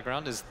taking the high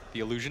ground as the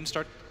illusions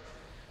start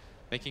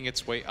making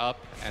its way up,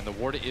 and the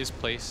ward is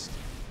placed.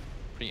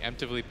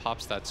 Preemptively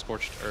pops that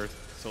Scorched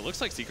Earth. So it looks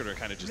like Secret are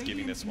kind of just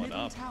giving this one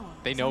up.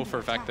 They know for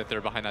a fact that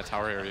they're behind that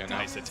tower area now.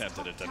 Nice attempt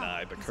at a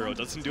deny, but Kuro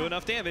doesn't do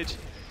enough damage.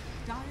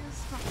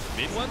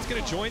 Mid one's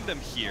going to join them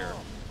here,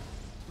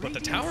 but the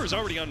tower is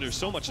already under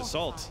so much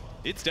assault.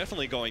 It's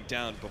definitely going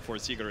down before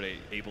Secret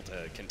are able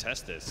to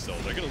contest this, so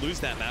they're going to lose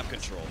that map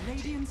control.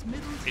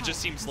 It just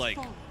seems like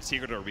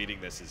Secret are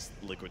reading this as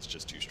Liquid's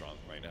just too strong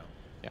right now.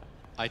 Yeah,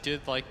 I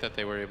did like that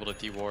they were able to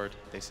deward.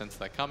 They sensed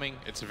that coming.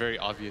 It's a very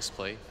obvious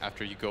play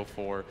after you go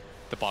for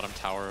the bottom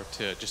tower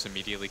to just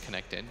immediately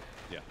connect in.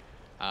 Yeah.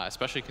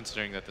 Especially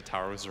considering that the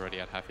tower was already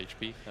at half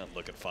HP. And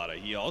look at Fada.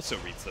 He also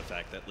reads the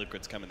fact that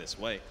Liquid's coming this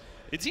way.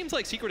 It seems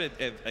like Secret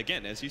have,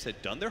 again, as you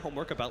said, done their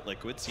homework about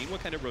Liquid, seen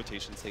what kind of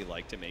rotations they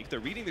like to make. They're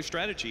reading the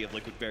strategy of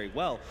Liquid very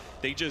well.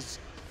 They just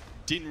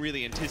didn't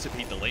really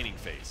anticipate the laning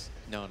phase.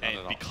 No, not and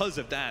at all. because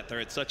of that, they're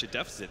at such a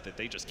deficit that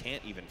they just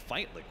can't even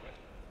fight Liquid.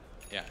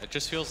 Yeah, it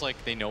just feels like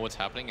they know what's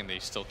happening and they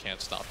still can't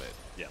stop it.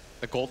 Yeah.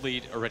 The gold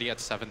lead already at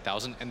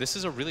 7,000, and this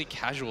is a really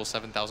casual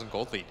 7,000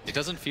 gold lead. It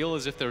doesn't feel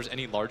as if there's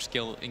any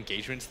large-scale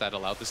engagements that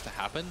allowed this to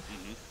happen,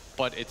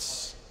 but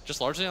it's just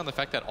largely on the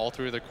fact that all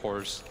three of their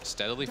cores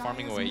steadily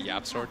farming away.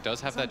 Yapzor does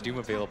have that Doom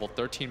available,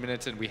 13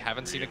 minutes, and we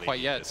haven't seen it quite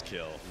yet. This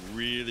kill.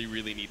 Really,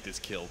 really need this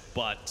kill,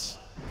 but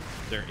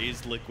there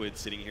is Liquid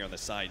sitting here on the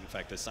side. In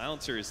fact, the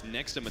silencer is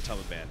next to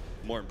Matumbaman.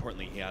 More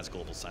importantly, he has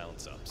global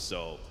silence up,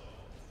 so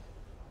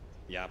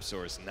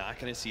Yapzor is not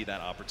going to see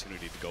that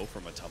opportunity to go for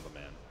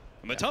Matumbaman.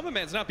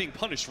 Matumbaman's not being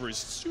punished for his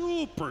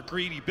super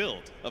greedy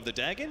build of the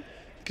Dagon,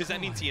 because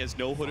that means he has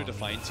no Hooded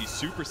Defiance. He's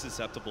super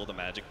susceptible to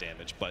magic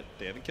damage, but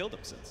they haven't killed him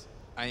since.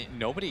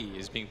 Nobody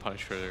is being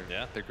punished for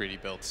their greedy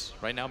builds.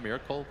 Right now,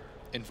 Miracle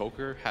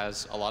Invoker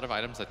has a lot of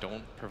items that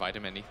don't provide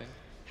him anything.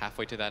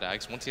 Halfway to that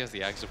Axe. Once he has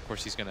the Axe, of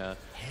course, he's going to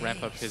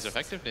ramp up his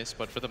effectiveness,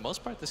 but for the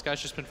most part, this guy's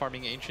just been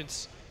farming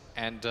Ancients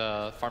and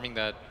farming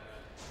that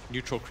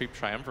neutral creep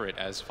Triumvirate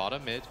as Fada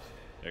mid.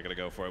 They're going to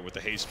go for it with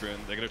the Haste Rune.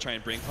 They're going to try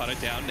and bring Fada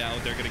down now.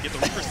 They're going to get the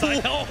Reaper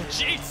side. Oh,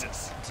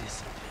 Jesus!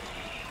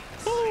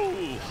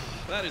 Ooh,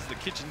 that is the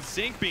kitchen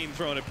sink being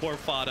thrown at poor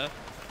Fada.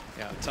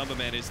 Yeah,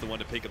 Matumbaman is the one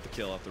to pick up the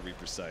kill off the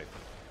Reaper site.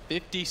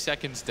 50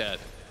 seconds dead.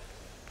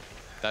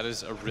 That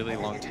is a really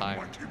long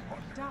time.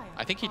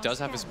 I think he does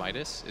have his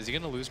Midas. Is he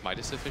going to lose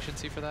Midas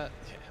efficiency for that?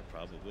 Yeah,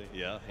 probably.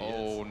 Yeah, he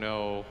is.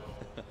 No.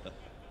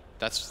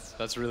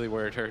 That's really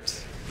where it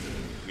hurts.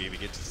 We even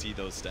get to see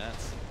those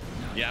stats.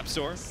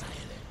 Yapzor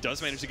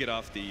does manage to get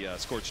off the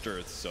Scorched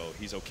Earth, so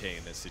he's okay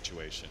in this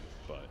situation.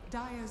 But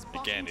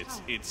again,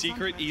 it's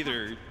Secret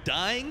either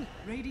dying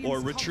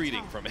or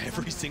retreating from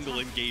every single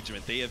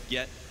engagement. They have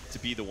yet to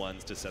be the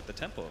ones to set the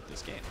tempo of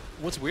this game.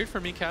 What's weird for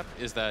me, Cap,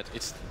 is that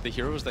it's the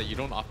heroes that you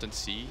don't often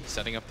see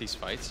setting up these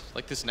fights.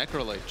 Like this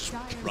Necrolite just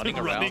running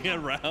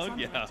around.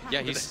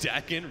 Yeah, he's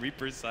stacking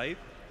Reaper Scythe.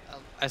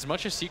 As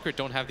much as Secret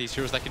don't have these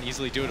heroes that can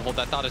easily do it, hold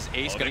that thought as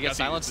Ace gonna get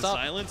silenced up.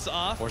 Silence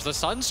off. Where's the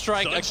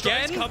Sunstrike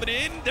again? Coming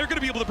in. They're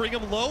gonna be able to bring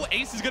him low.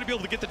 Ace is gonna be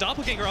able to get the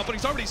Doppelganger up, but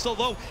he's already so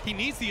low. He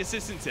needs the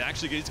assistance.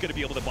 Actually, he's gonna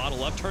be able to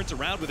bottle up. Turns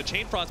around with a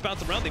Chain Frost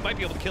bouncing around. They might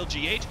be able to kill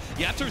GH.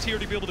 Yapzor's here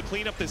to be able to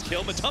clean up this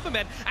kill.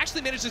 Matumbaman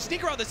actually managed to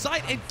sneak around the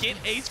side and get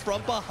Ace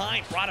from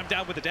behind. Brought him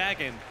down with the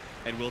Dagon,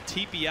 and will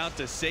TP out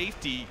to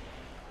safety.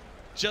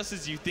 Just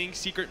as you think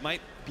Secret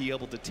might be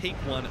able to take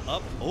one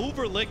up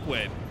over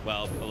Liquid.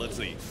 Well, let's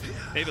see.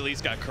 They've at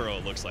least got Kuro,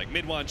 it looks like.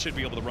 Mid one should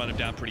be able to run him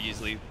down pretty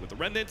easily with the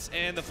Remnants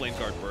and the Flame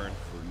Guard burn.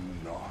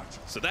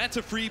 So that's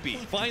a freebie.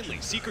 Finally,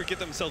 Secret get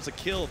themselves a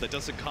kill that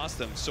doesn't cost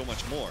them so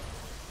much more.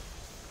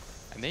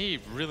 And they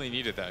really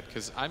needed that,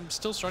 because I'm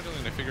still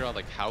struggling to figure out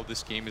like how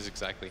this game is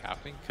exactly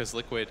happening. Because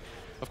Liquid,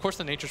 of course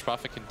the Nature's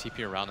Prophet can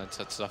TP around and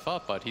set stuff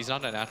up, but he's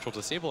not a natural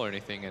disable or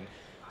anything. And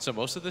so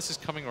most of this is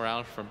coming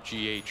around from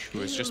GH,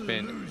 who has just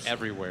been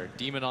everywhere.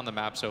 Demon on the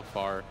map so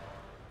far,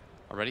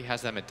 already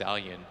has that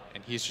medallion,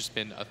 and he's just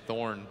been a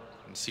thorn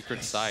on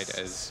Secret's side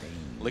as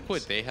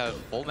Liquid, they have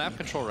full map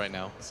control right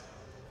now.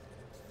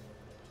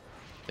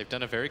 They've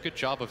done a very good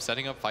job of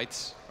setting up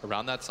fights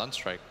around that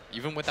Sunstrike,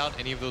 even without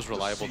any of those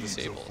reliable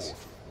disables.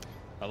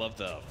 I love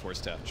the Force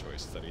Staff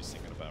choice that he's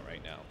thinking about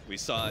right now. We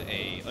saw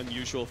a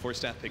unusual Force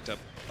Staff picked up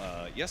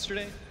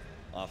yesterday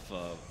off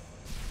of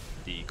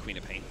the Queen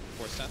of Pain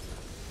Force Staff.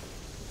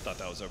 Thought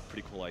that was a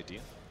pretty cool idea.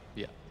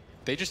 Yeah.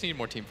 They just need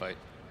more team fight.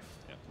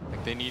 Yeah.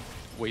 Like they need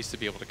ways to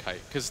be able to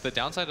kite. Because the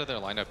downside of their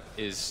lineup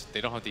is they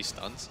don't have these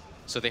stuns.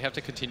 So they have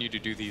to continue to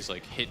do these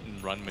like hit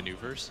and run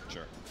maneuvers.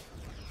 Sure.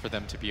 For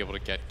them to be able to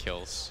get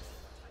kills.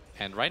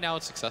 And right now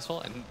it's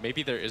successful, and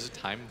maybe there is a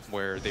time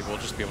where they will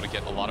just be able to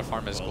get a lot of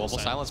farm as Global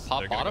Silence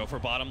pop They're bottom. Go for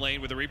bottom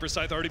lane with the Reaper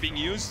Scythe already being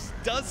used.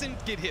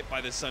 Doesn't get hit by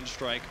the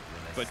Sunstrike,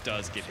 but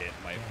does get hit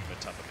by the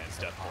Matama Man's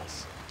Death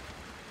Pulse.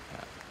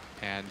 Yeah.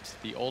 And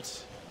the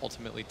ult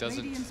ultimately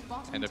doesn't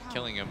end up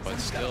killing him, but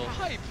still,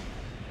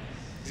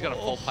 he's got a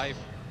full pipe.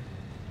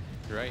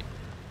 You're right.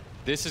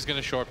 This is going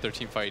to shore up their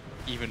team fight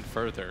even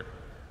further.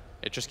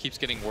 It just keeps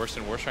getting worse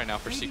and worse right now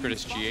for Secret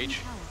as GH.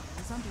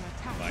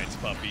 Finds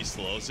Puppey,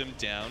 slows him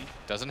down.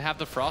 Doesn't have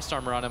the Frost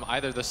Armor on him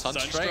either, the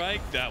Sunstrike.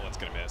 That one's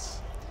going to miss.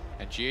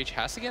 And GH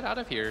has to get out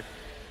of here.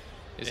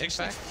 Is in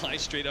fact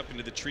flies straight up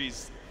into the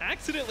trees.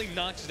 Accidentally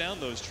knocks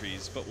down those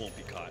trees, but won't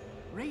be caught.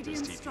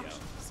 Radiant structures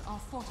are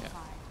fortified.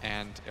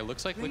 And it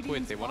looks like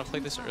Liquid, they want to play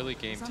this early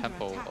game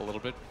tempo a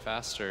little bit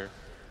faster.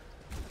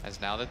 As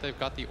now that they've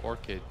got the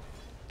Orchid,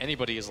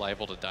 anybody is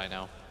liable to die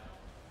now.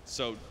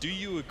 So do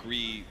you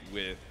agree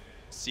with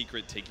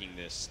Secret taking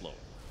this slow?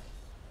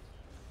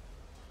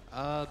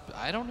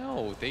 I don't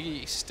know.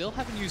 They still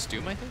haven't used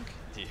Doom, I think.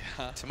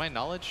 Yeah. To my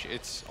knowledge,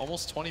 it's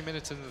almost 20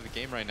 minutes into the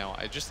game right now.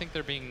 I just think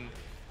they're being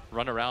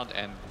run around,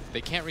 and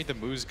they can't read the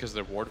moves because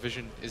their ward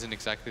vision isn't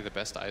exactly the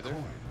best either.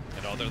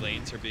 And all their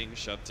lanes are being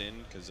shoved in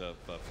because of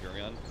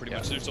Furion. Pretty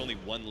much there's only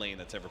one lane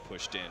that's ever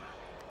pushed in.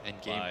 And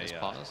game is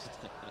paused.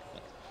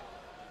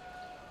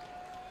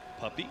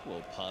 Puppey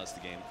will pause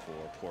the game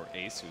for poor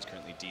Ace, who's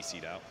currently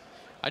DC'd out.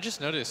 I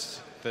just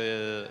noticed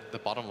the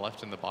bottom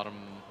left and the bottom,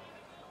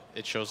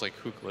 it shows like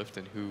who glyphed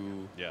and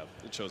who... Yeah,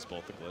 it shows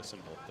both the glyphs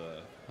and both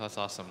the... That's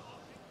awesome.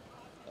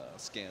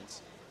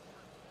 Scans.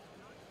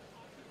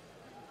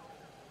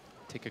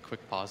 Take a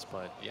quick pause,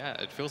 but yeah,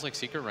 it feels like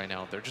Secret right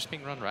now. They're just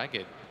being run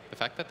ragged. The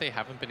fact that they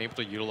haven't been able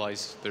to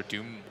utilize their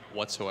Doom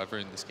whatsoever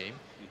in this game,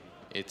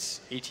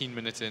 it's 18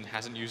 minutes in,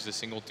 hasn't used a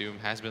single Doom,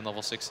 has been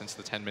level 6 since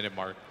the 10-minute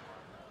mark.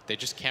 They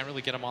just can't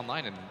really get them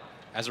online, and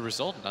as a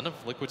result, none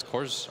of Liquid's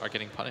cores are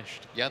getting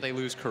punished. Yeah, they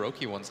lose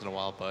Kuroki once in a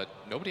while, but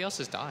nobody else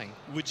is dying.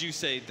 Would you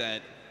say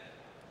that,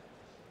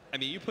 I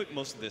mean, you put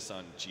most of this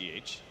on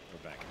GH.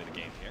 We're back into the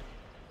game here.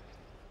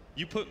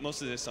 You put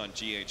most of this on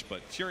GH,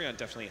 but Furion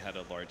definitely had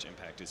a large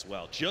impact as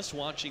well. Just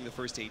watching the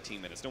first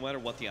 18 minutes, no matter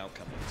what the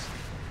outcome is.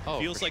 Oh,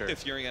 feels like sure. the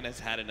Furion has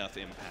had enough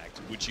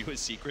impact. Would you, as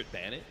Secret,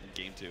 ban it in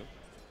game 2?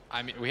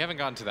 I mean, we haven't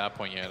gotten to that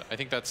point yet. I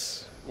think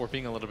we're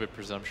being a little bit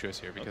presumptuous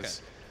here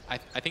because I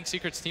think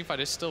Secret's teamfight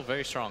is still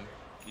very strong.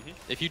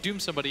 If you doom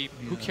somebody,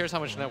 who cares how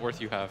much net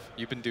worth you have?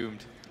 You've been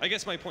doomed. I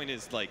guess my point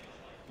is, like,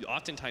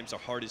 oftentimes the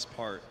hardest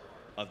part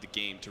of the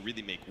game to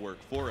really make work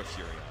for a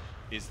Furion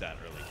is that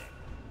early game.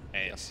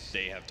 And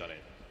they have done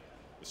it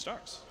with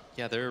stars.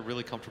 Yeah, they're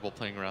really comfortable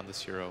playing around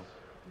this hero.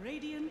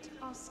 Radiant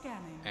are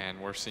scanning. And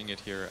we're seeing it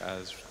here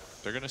as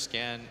they're going to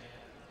scan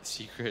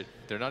Secret.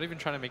 They're not even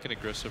trying to make an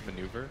aggressive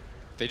maneuver.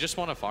 They just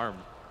want to farm.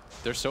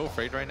 They're so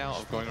afraid right now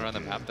of going around the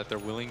map that they're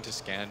willing to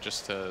scan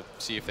just to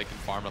see if they can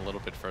farm a little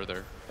bit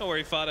further. Don't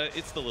worry, Fada.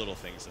 It's the little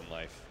things in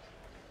life.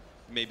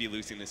 Maybe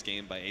losing this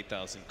game by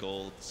 8,000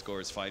 gold, score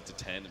is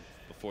 5-10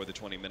 before the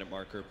 20-minute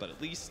marker, but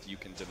at least you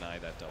can deny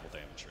that double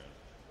damage rune.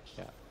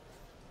 Yeah.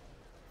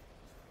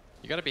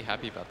 You got to be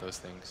happy about those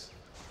things.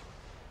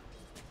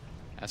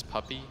 As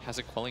Puppey has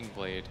a Quelling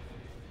Blade,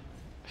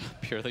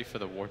 purely for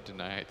the ward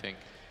deny, I think.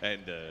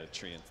 And the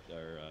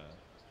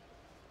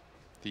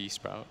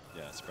Sprout.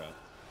 Yeah, Sprout.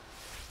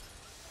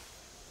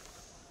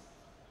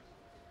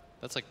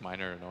 That's like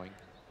minor annoying.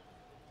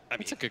 I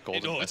mean, it's a good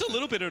gold. No, it's a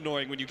little bit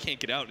annoying when you can't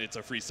get out and it's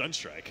a free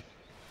Sunstrike.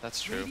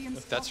 That's true.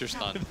 That's your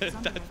stun.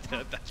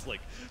 That's like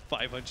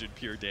 500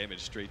 pure damage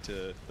straight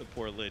to the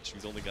poor Lich,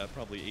 who's only got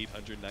probably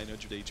 800,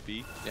 900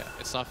 HP. Yeah,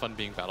 it's not fun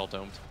being battle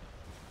domed.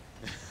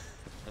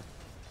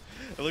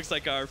 It looks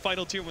like our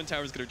final tier 1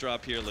 tower is going to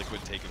drop here.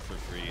 Liquid taken for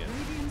free.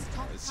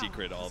 And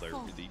Secret, all they're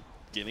really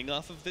getting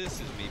off of this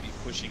is maybe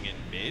pushing it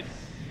mid.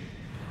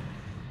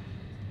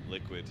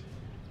 Liquid,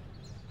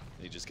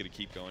 they just going to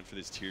keep going for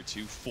this tier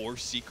 2.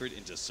 Force Secret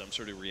into some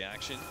sort of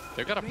reaction.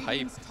 They've got a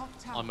pipe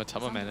on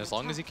Matama Man. As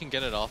long as he can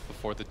get it off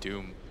before the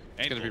Doom,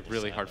 it's going to be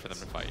really hard for them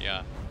to fight.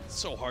 Yeah. It's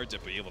so hard to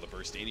be able to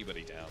burst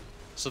anybody down.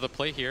 So the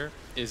play here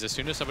is as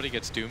soon as somebody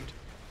gets doomed,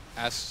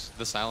 as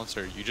the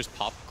silencer, you just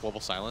pop Global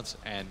Silence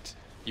and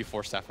you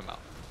Force Staff him out.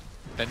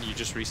 Then you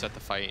just reset the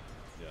fight,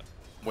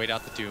 wait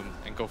out the Doom,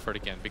 and go for it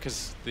again.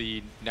 Because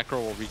the Necro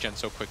will regen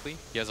so quickly,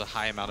 he has a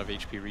high amount of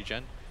HP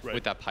regen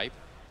with that pipe.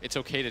 It's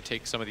okay to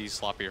take some of these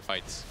sloppier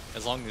fights,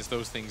 as long as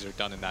those things are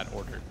done in that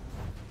order.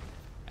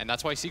 And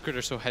that's why Secret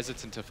are so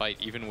hesitant to fight,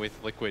 even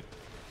with Liquid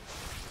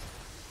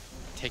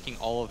taking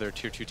all of their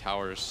tier 2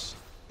 towers.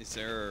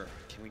 Can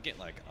we get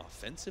like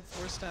offensive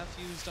Force Staff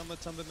used on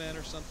Matama Man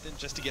or something,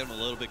 just to get him a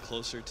little bit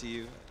closer to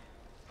you?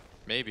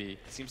 Maybe.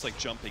 It seems like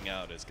jumping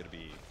out is going to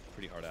be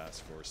pretty hard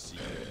ask for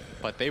Secret.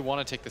 But they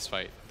want to take this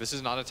fight. This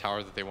is not a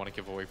tower that they want to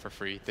give away for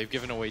free. They've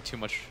given away too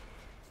much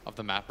of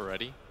the map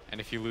already.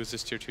 And if you lose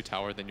this tier 2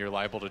 tower, then you're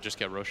liable to just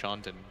get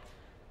Roshan'd, and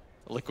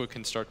Liquid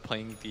can start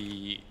playing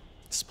the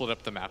split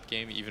up the map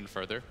game even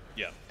further.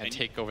 Yeah. And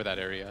take over that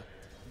area.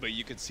 But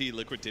you could see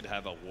Liquid did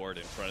have a ward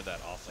in front of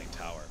that offlane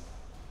tower.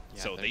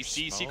 Yeah, So they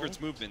see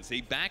Secret's movements.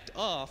 They backed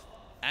off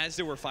as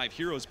there were 5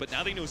 heroes, but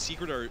now they know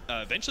Secret are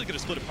eventually going to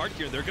split apart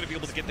here, and they're going to be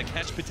able to get the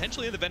catch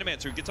potentially in the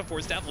Venomancer, who gets a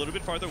force staff a little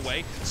bit farther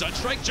away.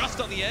 Sunstrike just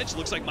on the edge.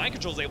 Looks like Mind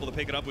Control's able to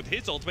pick it up with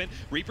his ultimate.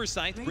 Reaper's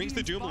Scythe brings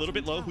the Doom a little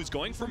bit low, who's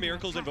going for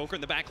Miracle's Invoker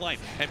in the back line.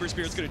 Ember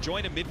Spirit's going to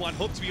join him. Mid-1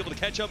 hopes to be able to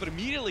catch up, but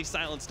immediately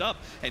silenced up,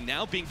 and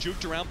now being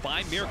juked around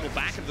by Miracle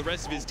back into the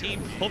rest of his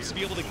team. Hopes to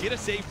be able to get a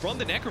save from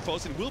the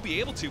Necrophos, and will be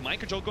able to. Mind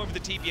Control going for the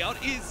TP out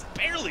is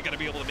barely going to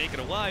be able to make it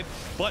alive,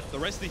 but the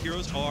rest of the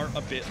heroes are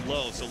a bit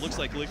low, so it looks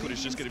like Liquid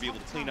is just going to be able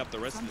to clean up the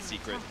rest of the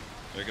Secret.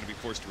 They're going to be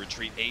forced to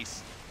retreat.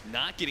 Ace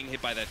not getting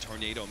hit by that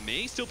tornado.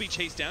 May still be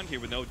chased down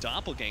here with no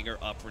Doppelganger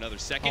up for another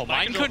second. Oh,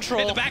 Mind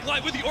Control. In the back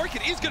line with the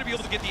Orchid is going to be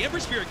able to get the Ember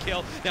Spirit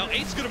kill. Now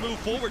Ace is going to move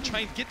forward, try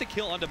and get the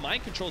kill onto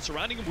Mind Control,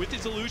 surrounding him with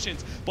his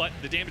illusions, but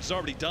the damage is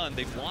already done.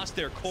 They've lost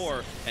their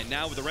core, and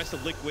now with the rest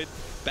of Liquid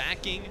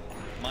backing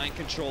Mind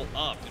Control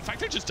up. In fact,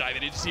 they're just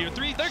diving into tier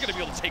 3. They're going to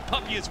be able to take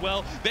Puppey as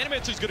well.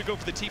 Venomancer's going to go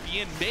for the TP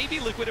in.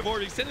 Maybe Liquid have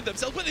already extended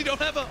themselves, but they don't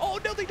have a... Oh,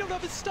 no, they don't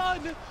have a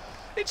stun.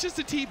 It's just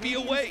a TP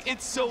away.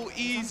 It's so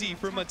easy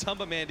for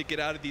Matumba Man to get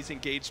out of these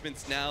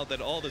engagements now that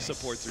all the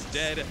supports are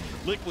dead.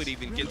 Liquid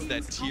even gets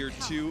that tier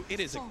 2. It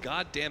is a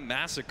goddamn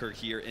massacre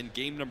here in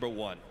game number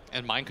 1.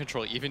 And Mind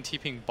Control even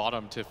TPing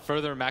bottom to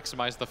further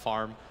maximize the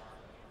farm,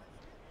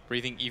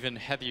 breathing even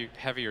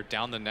heavier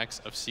down the necks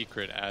of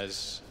Secret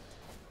as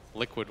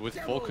Liquid with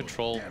full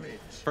control.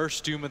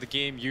 First Doom of the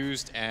game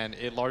used, and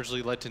it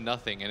largely led to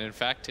nothing. And in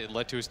fact, it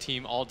led to his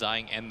team all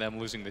dying and them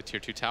losing the tier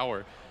 2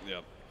 tower.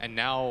 Yep. And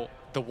now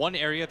the one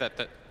area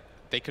that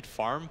they could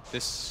farm,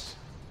 this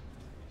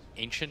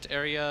ancient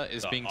area,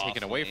 is being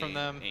taken away from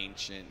them.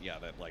 Ancient, yeah,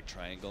 that like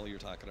triangle you're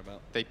talking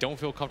about. They don't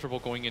feel comfortable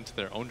going into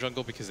their own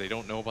jungle because they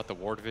don't know about the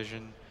ward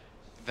vision.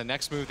 The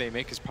next move they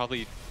make is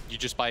probably you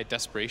just buy a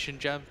desperation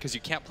gem, because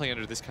you can't play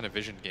under this kind of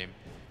vision game.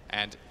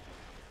 And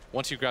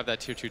once you grab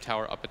that tier 2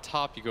 tower up at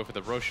top, you go for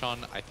the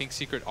Roshan. I think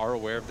Secret are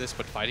aware of this,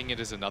 but fighting it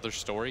is another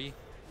story.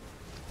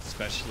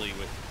 Especially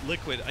with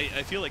Liquid,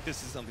 I feel like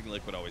this is something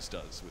Liquid always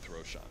does with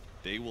Roshan.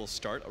 They will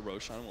start a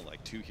Roshan with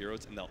like 2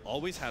 heroes, and they'll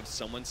always have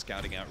someone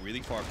scouting out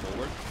really far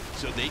forward,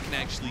 so they can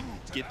actually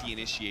get the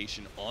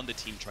initiation on the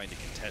team trying to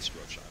contest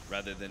Roshan,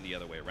 rather than the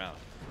other way around.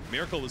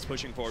 Miracle was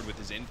pushing forward with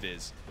his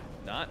Invis,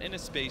 not in a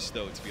space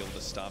though to be able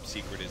to stop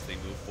Secret as they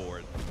move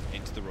forward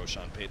into the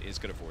Roshan pit. Is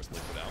going to force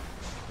Liquid out.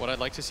 What I'd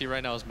like to see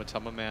right now is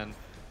Matumba Man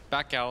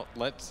back out,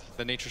 let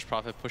the Nature's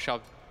Prophet push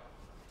out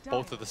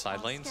both of the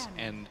side lanes,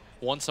 and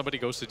once somebody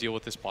goes to deal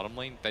with this bottom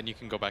lane, then you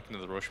can go back into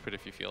the Rosh pit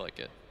if you feel like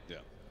it. Yeah.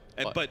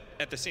 But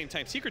at the same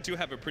time, Secret do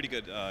have a pretty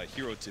good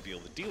hero to be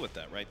able to deal with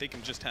that, right? They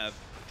can just have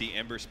the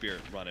Ember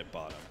Spirit run at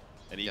bottom,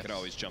 and he can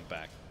always jump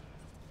back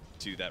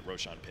to that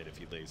Roshan pit if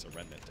he lays a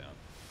Remnant down.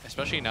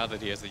 Especially now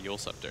that he has the Yule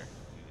Scepter.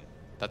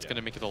 That's going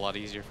to make it a lot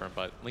easier for him,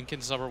 but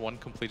Lincoln's number 1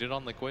 completed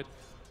on Liquid.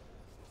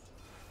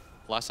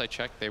 Last I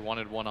checked, they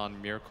wanted one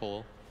on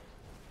Miracle,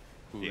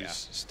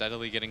 who's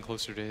steadily getting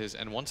closer to his,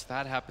 and once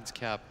that happens,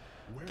 Cap,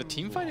 the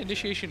teamfight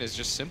initiation is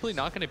just simply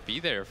not going to be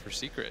there for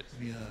Secret.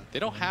 They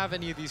don't have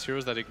any of these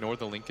heroes that ignore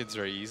the Lincolns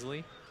very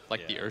easily,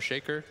 like the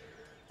Earthshaker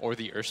or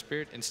the Earth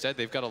Spirit. Instead,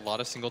 they've got a lot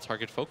of single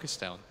target focus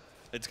down.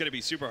 It's going to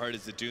be super hard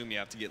as the Doom. You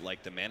have to get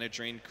like the Mana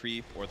Drain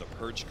creep or the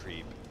Purge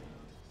creep,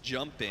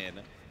 jump in,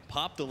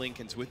 pop the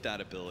Lincolns with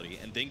that ability,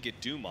 and then get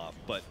Doom off.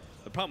 But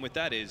the problem with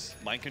that is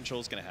Mind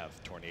Control is going to have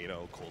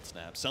Tornado, Cold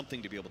Snap,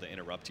 something to be able to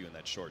interrupt you in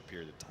that short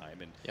period of time.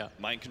 And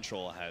Mind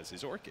Control has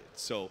his Orchid.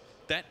 So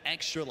that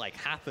extra like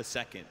half a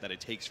second that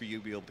it takes for you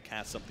to be able to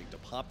cast something to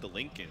pop the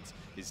Lincolns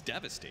is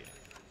devastating.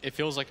 It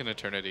feels like an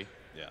eternity.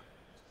 Yeah.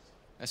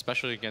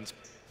 Especially against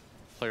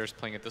players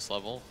playing at this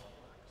level.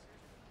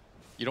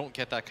 You don't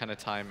get that kind of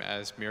time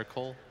as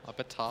Miracle up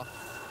at top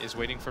is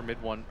waiting for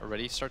mid 1,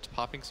 already starts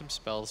popping some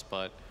spells,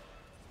 but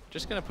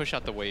just going to push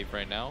out the wave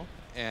right now.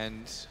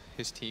 And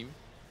his team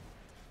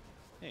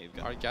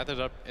are gathered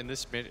up in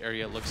this mid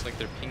area. Looks like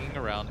they're pinging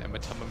around, and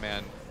Matumba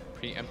Man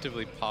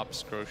preemptively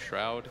pops Grow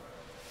Shroud,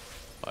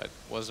 but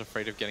was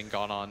afraid of getting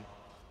gone on.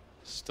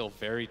 Still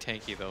very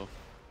tanky though.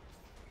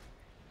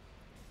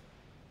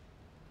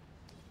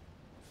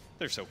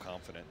 They're so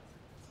confident.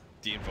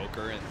 The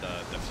Invoker and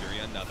the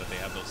Furion, now that they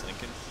have those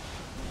Lincolns.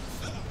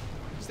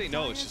 Because they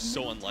know it's just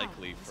so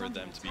unlikely for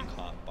them to be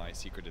caught by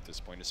Secret at this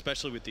point,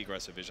 especially with the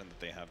aggressive vision that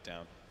they have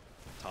down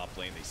top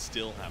lane. They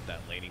still have that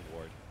laning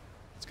ward.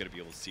 It's going to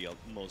be able to see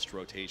most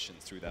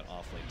rotations through that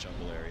off lane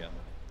jungle area.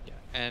 Yeah.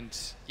 And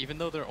even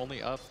though they're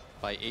only up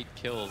by 8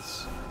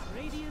 kills,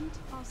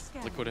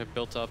 Liquid have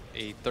built up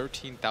a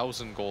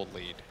 13,000 gold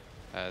lead,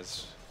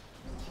 as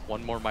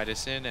one more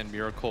Midas in and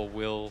Miracle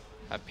will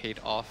have paid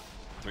off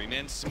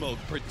Three-man smoke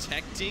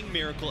protecting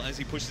Miracle as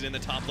he pushes in the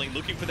top lane,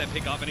 looking for that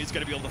pickoff, and he's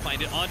going to be able to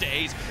find it onto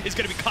Ace. It's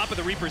going to be caught by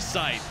the Reaper's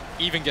sight.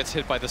 Even gets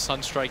hit by the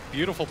Sunstrike.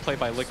 Beautiful play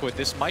by Liquid.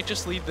 This might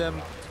just lead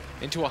them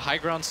into a high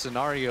ground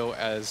scenario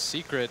as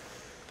Secret.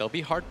 They'll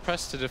be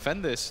hard-pressed to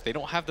defend this. They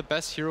don't have the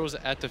best heroes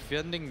at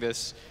defending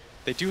this.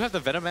 They do have the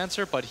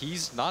Venomancer, but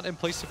he's not in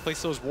place to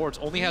place those wards.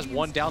 Only has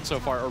one down so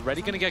far.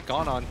 Already going to get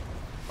gone on.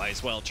 Might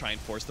as well try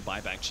and force the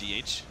buyback.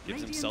 GH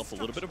gives himself a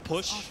little bit of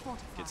push.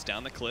 Gets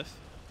down the cliff.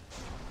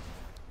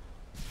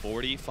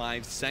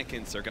 45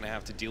 seconds they're going to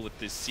have to deal with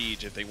this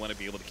siege if they want to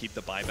be able to keep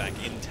the buyback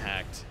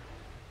intact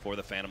for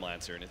the Phantom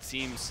Lancer. And it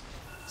seems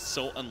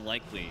so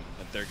unlikely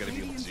that they're going to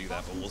be able to do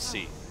that, but we'll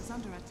see.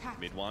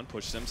 Midwan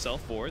pushes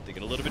himself forward. They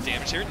get a little bit of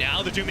damage here.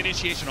 Now the Doom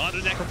initiation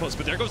onto the Necrophos,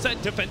 but there goes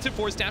that defensive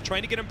force down,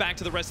 trying to get him back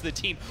to the rest of the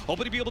team.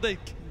 Hoping to be able to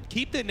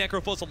keep the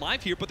Necrophos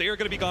alive here, but they are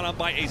going to be gone on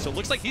by Ace. So it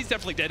looks like he's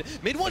definitely dead.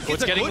 Midwan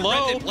gets a good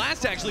remnant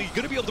blast, actually.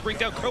 Going to be able to bring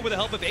down Crow with the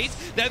help of Ace.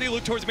 Now they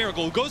look towards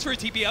Miracle, who goes for a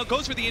TP out,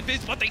 goes for the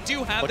invis, but they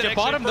do have that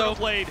extra Inferno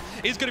Blade.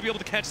 Is going to be able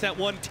to catch that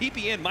one.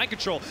 TP in, Mind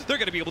Control. They're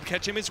going to be able to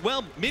catch him as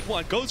well.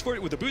 Midwan goes for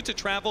it with the Boots of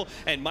Travel,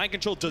 and Mind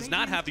Control does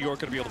not have the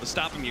Orc to be able to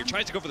stop him here.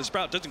 Tries to go for the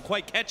Sprout, doesn't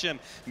quite catch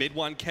him.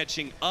 Midwan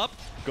catching up,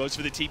 goes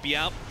for the TP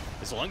out.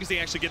 As long as they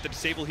actually get the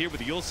disable here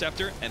with the Yule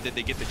Scepter, and then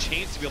they get the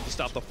chains to be able to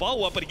stop the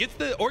follow-up, but he gets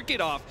the Orchid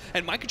off,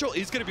 and Mind Control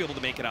is going to be able to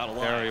make it out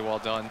alive. Very well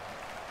done.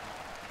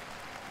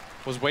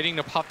 Was waiting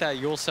to pop that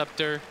Yule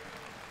Scepter.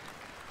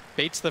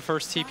 Baits the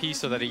first TP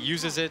so that he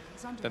uses it.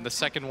 Then the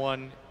second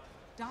one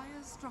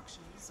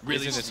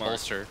really is in its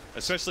holster.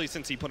 Especially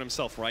since he put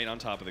himself right on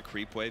top of the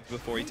creep wave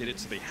before he did it,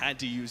 so they had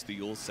to use the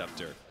Yule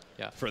Scepter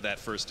for that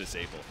first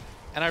disable.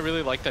 And I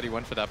really like that he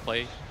went for that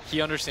play.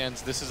 He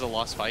understands this is a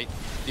lost fight.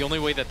 The only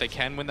way that they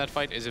can win that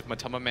fight is if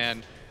Matama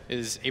Man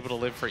is able to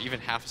live for even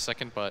half a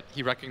second, but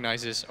he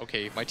recognizes,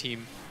 okay, my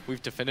team,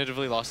 we've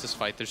definitively lost this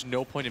fight. There's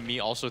no point in me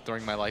also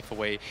throwing my life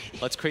away.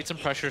 Let's create some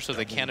pressure so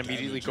they can't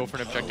immediately go for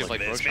an objective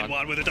like Roshan.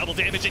 Midwan with a double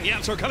damage, and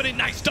Yamsor coming in.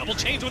 Nice double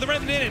chains with a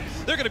Remnant in.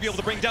 They're going to be able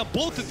to bring down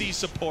both of these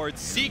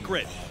supports.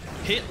 Secret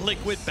hit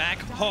Liquid back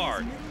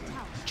hard.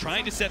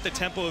 Trying to set the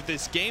tempo of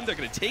this game. They're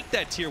going to take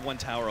that tier 1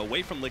 tower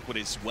away from Liquid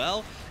as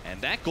well,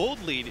 and that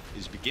gold lead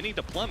is beginning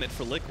to plummet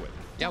for Liquid.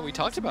 Yeah, we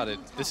talked about it.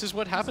 This is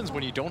what happens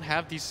when you don't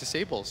have these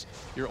disables.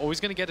 You're always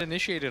going to get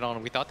initiated on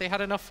them. We thought they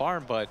had enough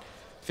farm, but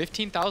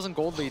 15,000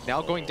 gold lead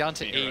now going down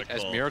to 8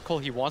 as Miracle.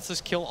 He wants this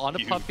kill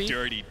onto Puppey. You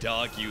dirty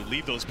dog, you.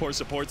 Leave those poor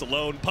supports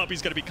alone.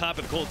 Puppey's going to be caught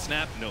in a cold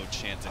snap. No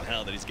chance in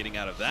hell that he's getting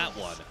out of that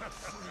one.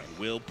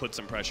 Will put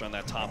some pressure on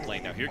that top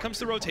lane. Now here comes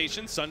the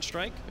rotation.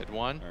 Sunstrike.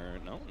 Midwan.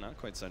 No, not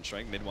quite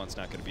Sunstrike. Midwan's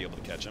not going to be able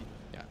to catch him.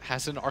 Yeah,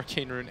 has an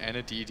Arcane Rune and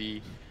a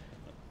DD.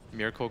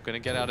 Miracle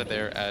going to get out of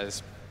there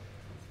as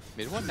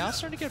Midwan now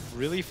starting to get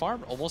really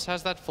farmed. Almost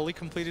has that fully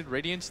completed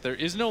Radiance. There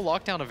is no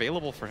lockdown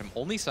available for him.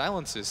 Only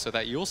silences, so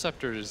that Yule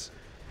Scepter is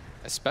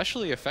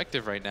especially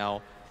effective right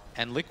now.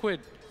 And Liquid,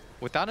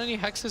 without any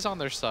hexes on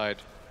their side,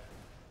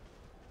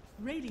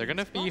 they're going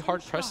to be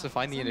hard-pressed to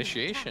find the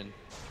initiation.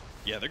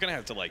 Yeah, they're going to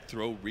have to like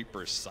throw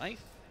Reaper's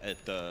Scythe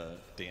at the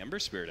Ember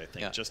Spirit, I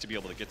think, just to be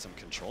able to get some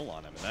control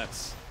on him. And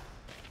that's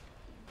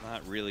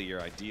not really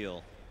your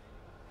ideal.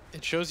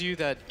 It shows you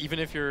that even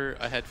if you're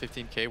ahead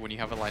 15k, when you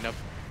have a lineup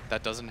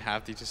that doesn't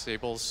have the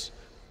disables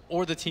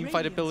or the team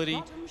fight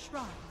ability,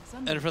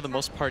 and for the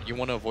most part, you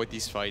want to avoid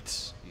these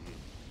fights.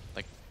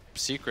 Like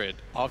Secret,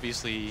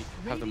 obviously,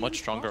 have the much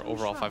stronger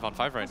overall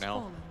 5-on-5 right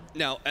now.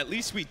 Now, at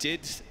least we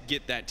did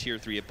get that tier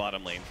 3 at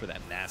bottom lane for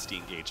that nasty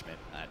engagement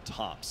at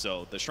top.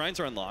 So the shrines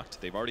are unlocked.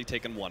 They've already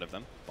taken one of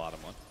them,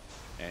 bottom one.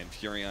 And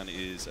Furion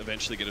is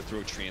eventually going to throw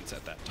treants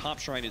at that top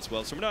shrine as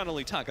well. So we're not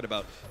only talking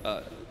about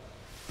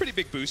pretty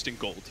big boost in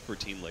gold for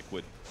Team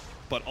Liquid,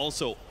 but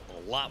also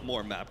a lot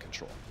more map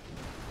control.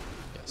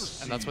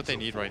 Yes, and that's what they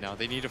need right now.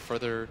 They need to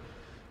further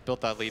build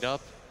that lead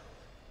up.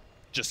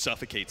 Just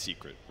suffocate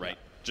Secret, right?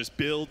 Just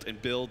build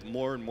and build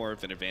more and more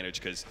of an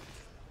advantage, because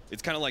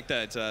it's kind of like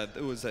that,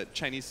 it was that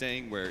Chinese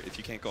saying where if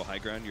you can't go high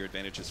ground, your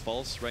advantage is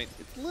false, right?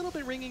 It's a little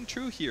bit ringing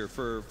true here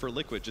for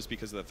Liquid, just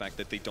because of the fact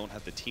that they don't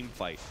have the team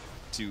fight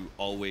to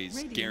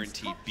always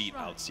guarantee beat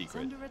out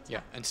Secret. Yeah,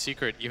 and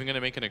Secret even going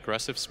to make an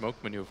aggressive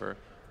smoke maneuver.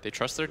 They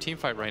trust their team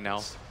fight right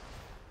now.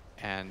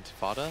 And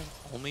Fada,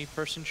 only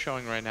person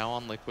showing right now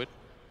on Liquid.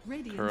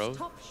 Kuro,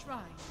 top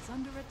shrine is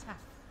under attack.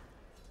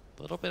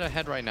 a little bit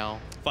ahead right now.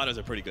 Fada's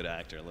a pretty good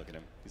actor. Look at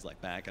him. He's like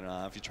backing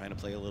off. He's trying to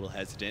play a little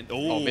hesitant.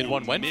 Oh,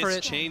 Midwan went for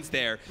it. Chains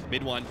there.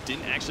 Midwan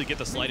didn't actually get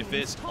the sleight of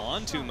fist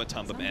onto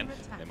Matumba Man.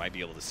 They might be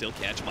able to still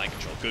catch Mind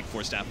Control. Good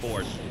force step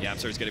forward.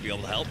 Yamsor is going to be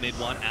able to help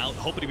Midwan out,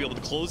 hoping to be able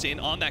to close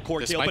in on that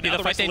core kill. But now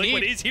the rest of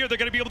Liquid is here. They're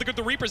going to be able to get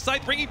the Reaper's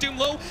Scythe, bringing Doom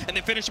low, and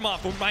then finish him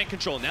off with Mind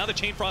Control. Now the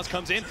Chain Frost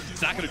comes in.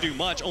 It's not going to do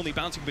much, only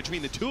bouncing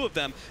between the two of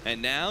them.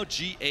 And now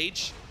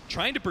GH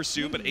trying to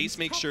pursue, but Ace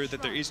makes sure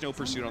that there is no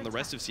pursuit on the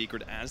rest of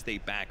Secret as they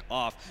back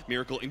off.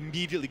 Miracle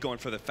immediately going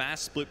for the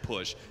fast split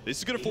push. This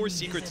is going to force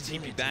Secret to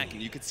TP back,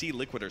 and you can see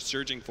Liquid are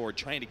surging forward,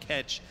 trying to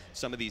catch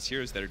some of these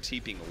heroes that are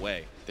TPing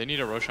away. They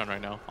need a Roshan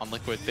right now on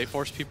Liquid. They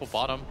force people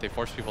bottom, they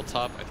force people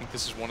top. I think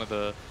this is one of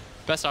the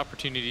best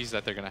opportunities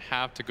that they're going to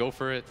have to go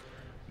for it.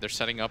 They're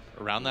setting up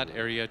around that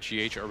area,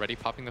 GH already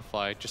popping the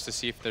flag just to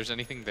see if there's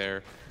anything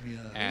there.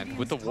 And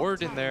with the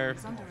ward in there,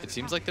 it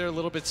seems like they're a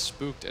little bit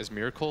spooked as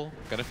Miracle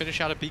gonna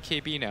finish out a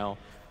BKB now.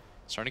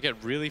 Starting to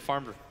get really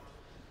farmed.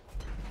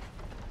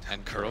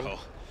 And Kuro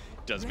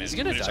does manage He's to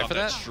gonna finish die off for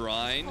that that?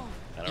 shrine.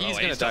 I don't He's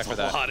know, gonna Ace die does for a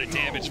that. lot of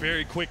damage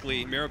very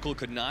quickly. Miracle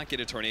could not get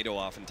a tornado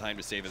off in time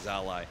to save his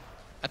ally.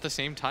 At the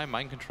same time,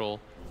 Mind Control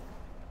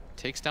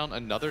takes down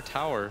another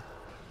tower,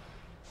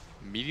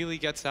 immediately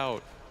gets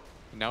out.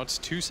 Now it's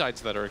two sides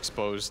that are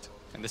exposed,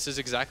 and this is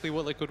exactly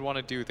what Liquid want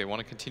to do. They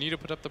want to continue to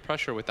put up the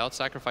pressure without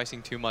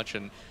sacrificing too much,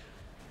 and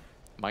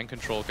Mind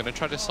Control gonna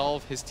try to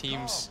solve his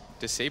team's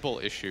disable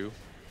issue.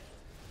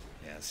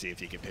 Yeah, see if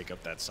he can pick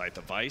up that Scythe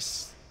of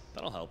Ice.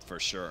 That'll help for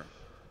sure.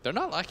 They're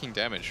not lacking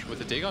damage. With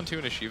a Dagon 2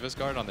 and a Shiva's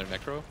Guard on their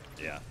Necro,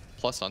 Yeah.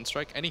 plus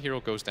Unstrike, any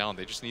hero goes down.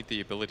 They just need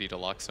the ability to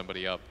lock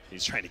somebody up.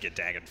 He's trying to get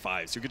Dagon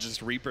 5, so you could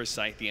just Reaper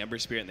Scythe the Ember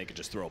Spirit and they could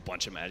just throw a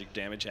bunch of magic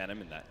damage at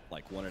him in that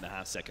like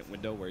 1.5 second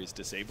window where he's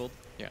disabled.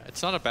 Yeah,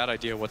 it's not a bad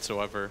idea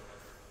whatsoever.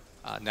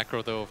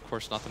 Necro, though, of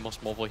course, not the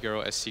most mobile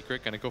hero as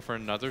Secret. Gonna go for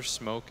another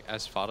smoke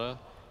as Fada.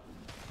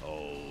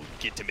 Oh,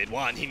 get to mid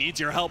one. He needs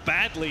your help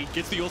badly.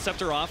 Gets the Yule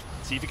Scepter off.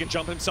 See if he can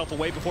jump himself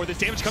away before this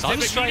damage comes in.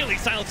 But immediately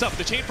silence up.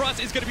 The Chain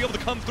Frost is going to be able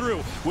to come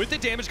through. With the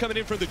damage coming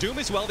in from the Doom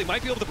as well, they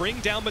might be able to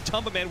bring down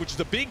Matumba Man, which is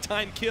a big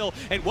time kill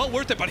and well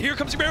worth it. But here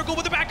comes Miracle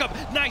with the backup.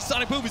 Nice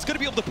Sonic Boom. He's going to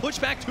be able to push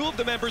back 2 of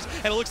the members.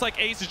 And it looks like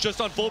Ace is just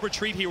on full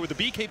retreat here with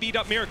the BKB'd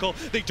up Miracle.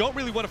 They don't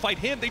really want to fight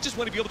him. They just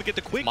want to be able to get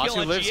the quick kill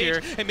on lives GH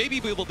here. and maybe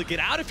be able to get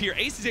out of here.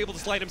 Ace is able to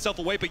slide himself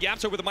away, but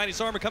Yapstar with the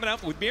minus armor coming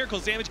out with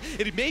Miracle's damage.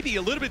 It may be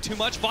a little bit too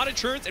much. Vada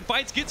turns and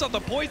fights, gets on the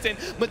poison.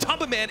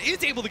 Matumba Man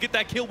is able to get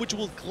that kill, which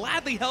will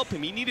gladly help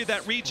him. He needed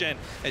that regen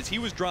as he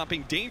was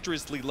dropping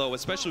dangerously low,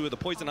 especially with the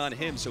poison on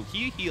him. So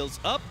he heals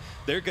up.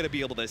 They're going to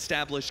be able to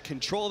establish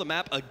control of the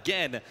map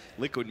again.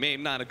 Liquid may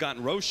not have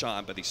gotten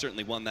Roshan, but he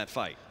certainly won that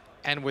fight.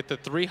 And with the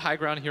 3 high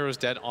ground heroes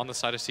dead on the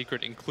side of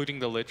Secret, including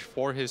the Lich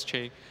for his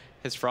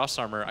Frost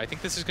Armor, I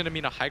think this is going to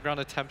mean a high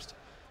ground attempt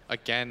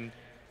again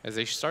as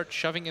they start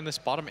shoving in this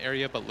bottom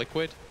area, but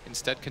Liquid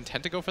instead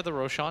content to go for the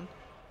Roshan.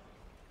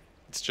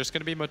 It's just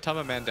going to be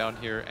Matumba Man down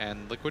here,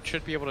 and Liquid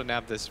should be able to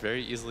nab this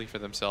very easily for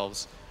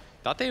themselves.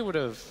 Thought they would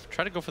have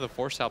tried to go for the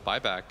force out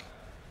buyback.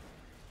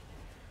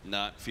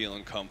 Not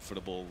feeling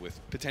comfortable with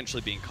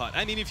potentially being caught.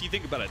 I mean, if you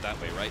think about it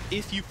that way, right?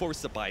 If you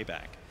force the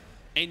buyback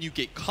and you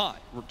get caught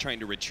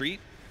trying to retreat,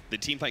 the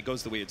team fight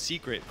goes the way of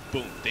Secret.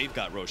 Boom, they've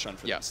got Roshan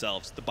for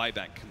themselves. The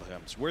buyback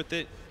becomes worth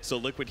it. So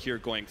Liquid here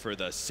going for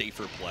the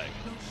safer play.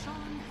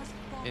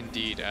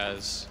 Indeed,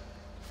 as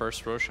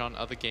first Roshan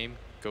of the game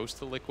goes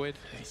to Liquid.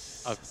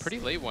 A pretty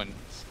late one,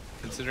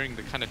 considering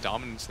the kind of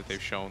dominance that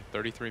they've shown.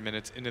 33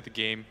 minutes into the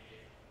game.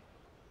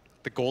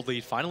 The gold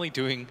lead finally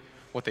doing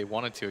what they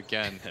wanted to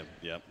again.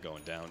 Yep,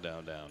 going down,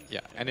 down, down.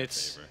 Yeah, and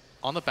it's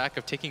on the back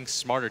of taking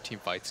smarter team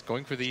fights,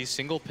 going for these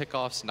single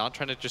pickoffs, not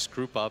trying to just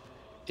group up.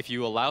 If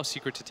you allow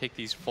Secret to take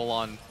these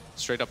full-on,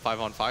 straight-up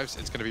 5-on-5s,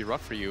 it's going to be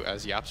rough for you,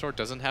 as Yapstar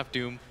doesn't have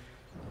Doom,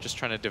 just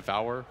trying to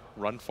devour,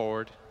 run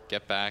forward,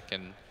 get back,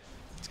 and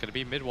it's going to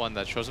be mid one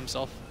that shows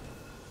himself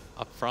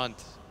up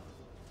front.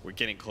 We're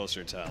getting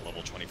closer to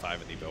level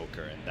 25 in the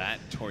Evoker, and that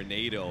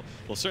tornado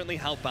will certainly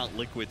help out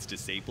Liquid's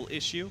disable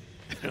issue.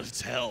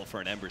 It's hell for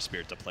an Ember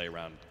Spirit to play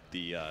around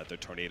the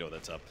tornado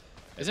that's up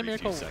Isn't every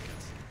few Miracle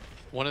seconds.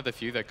 One of the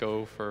few that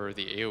go for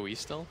the AoE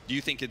still? Do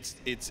you think it's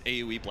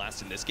AoE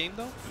blast in this game,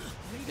 though?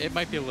 It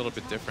might be a little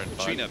bit different,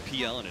 Between but a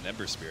PL and an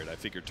Ember Spirit, I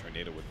figured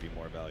tornado would be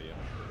more value.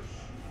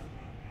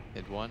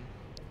 mid one.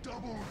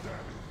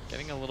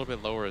 Getting a little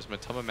bit lower as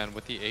Matumba Man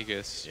with the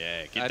Aegis.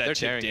 Yeah, get they're that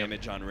chip daring him.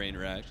 damage on Rain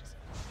Rash.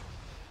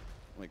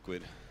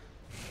 Liquid.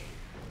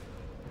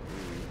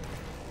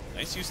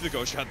 Nice use of the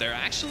Ghost Shot there.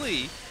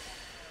 Actually,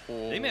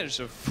 they managed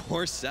to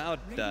force out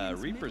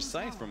Reaper's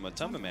Scythe from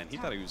Matumba Man. He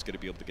thought he was going to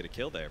be able to get a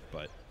kill there,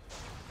 but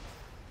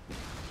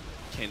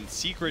can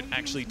Secret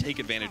actually take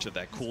advantage of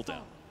that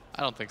cooldown?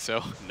 I don't think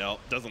so. No,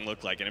 doesn't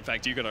look like it. In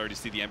fact, you can already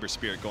see the Ember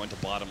Spirit going to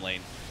bottom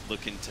lane,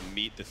 looking to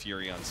meet the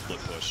Fury on split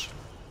push.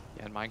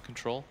 Yeah, and Mind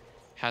Control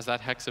has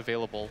that Hex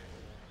available.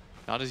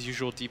 Not his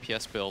usual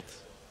DPS build,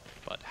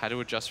 but had to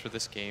adjust for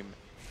this game.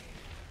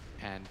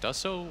 And does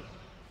so.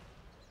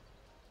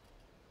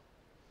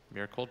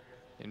 Miracle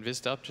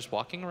invised up, just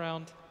walking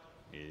around.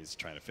 He's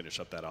trying to finish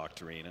up that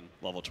Octarine and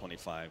level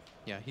 25.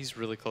 Yeah, he's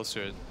really close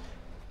to it.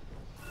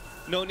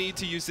 No need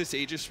to use this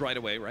Aegis right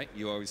away, right?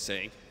 You always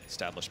say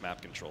establish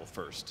map control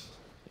first.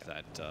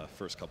 That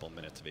first couple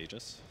minutes of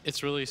Aegis.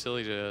 It's really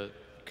silly to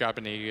grab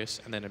an Aegis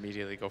and then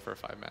immediately go for a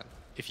 5-man.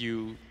 If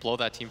you blow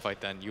that team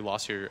fight, then you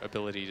lost your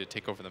ability to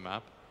take over the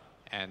map.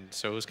 And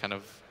so it was kind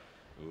of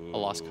a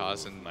lost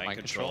cause, and Mind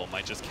Control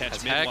might just catch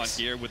has mid one Hex.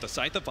 here with the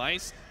Scythe of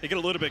Ice. They get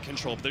a little bit of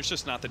control, but there's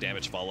just not the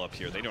damage follow-up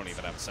here. They don't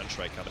even have a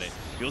Sunstrike coming in.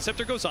 Yule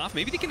Scepter goes off.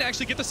 Maybe they can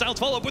actually get the silence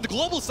follow-up with the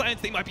Global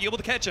Silence. They might be able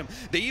to catch him.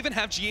 They even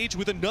have GH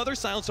with another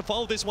silence to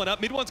follow this one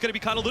up. Mid one's going to be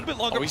caught a little bit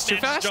longer. Oh, he's too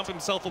fast. Jump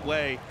himself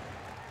away.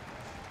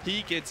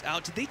 He gets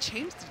out. Did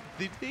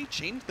they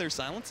change their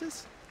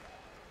silences?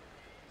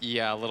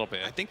 Yeah, a little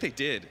bit. I think they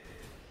did.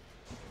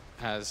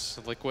 as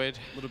Liquid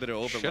A little bit of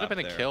overlap should have been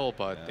a there. kill,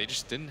 but Yeah. they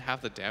just didn't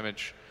have the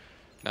damage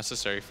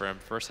necessary for him.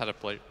 First had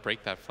to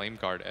break that Flame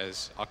Guard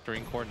as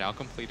Octarine Core now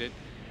completed.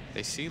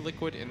 They see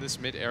Liquid in this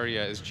mid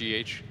area as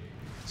GH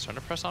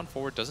starting to press on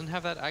forward, doesn't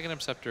have that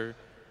Aghanim Scepter,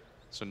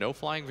 so no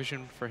flying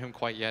vision for him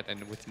quite yet,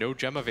 and with no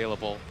gem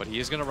available, but he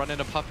is going to run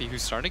into Puppey,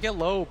 who's starting to get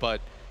low,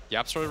 but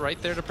Yapsor right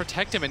there to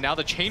protect him, and now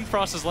the Chain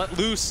Frost is let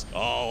loose. Oh,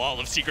 all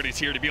of Secret is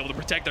here to be able to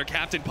protect their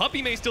captain.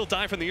 Puppey may still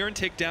die from the urn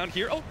tick down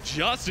here. Oh,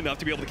 just enough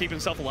to be able to keep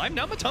himself alive.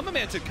 Now Matama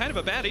Man's in kind of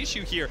a bad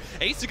issue here.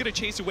 Ace is going to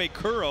chase away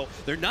Kuro.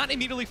 They're not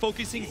immediately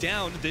focusing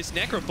down this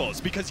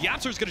Necrophos because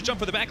Yapsor's going to jump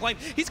for the back line.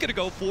 He's going to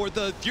go for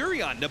the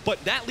Furion,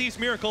 but that leaves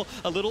Miracle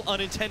a little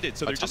unintended.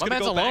 So they're just going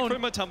to go back for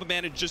Matama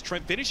Man and just try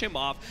and finish him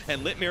off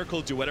and let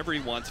Miracle do whatever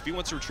he wants. If he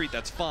wants to retreat,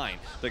 that's fine.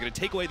 They're going to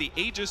take away the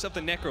Aegis of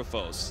the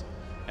Necrophos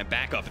and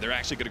back up, and they're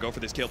actually going to go for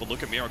this kill, but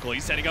look at Miracle.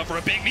 He's setting up for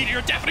a big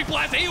Meteor Deafening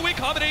Blast AoE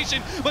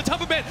combination, but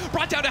Matama Man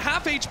brought down to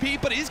half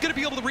HP, but is going to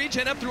be able to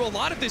regen up through a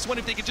lot of this one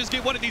if they can just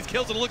get one of these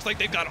kills, and it looks like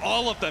they've got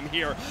all of them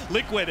here.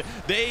 Liquid,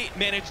 they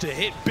managed to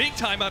hit big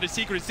time out of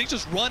Secret. They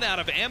just run out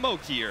of ammo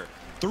here.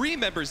 3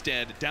 members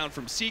dead, down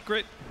from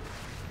Secret.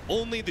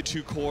 Only the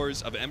 2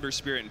 cores of Ember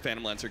Spirit and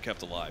Phantom Lancer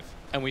kept alive.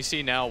 And we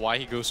see now why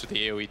he goes for the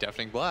AoE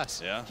Deafening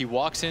Blast. Yeah. He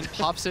walks in,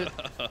 pops it,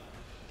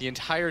 the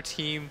entire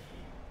team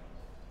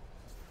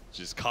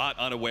just caught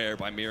unaware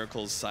by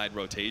Miracle's side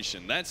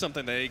rotation. That's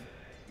something they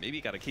maybe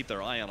got to keep their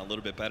eye on a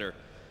little bit better.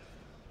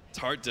 It's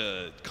hard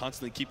to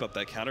constantly keep up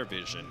that counter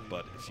vision,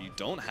 but if you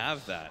don't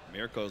have that,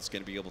 Miracle's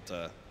going to be able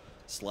to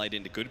slide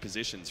into good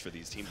positions for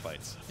these team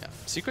fights. Yeah.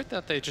 Secret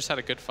that they just had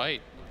a good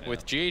fight. Yeah.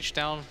 With GH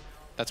down,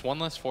 that's 1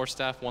 less Force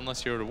Staff, 1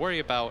 less hero to worry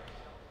about.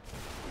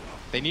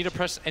 They need to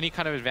press any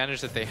kind of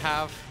advantage that they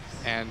have,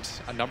 and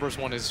a numbers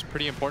one is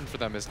pretty important for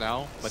them as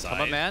now.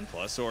 Matama Man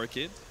plus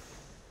Orchid.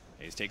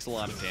 Ace takes a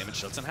lot of damage,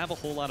 doesn't have a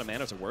whole lot of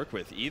mana to work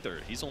with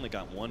either. He's only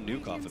got 1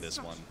 nuke off of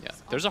this one. Yeah,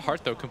 there's a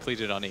heart though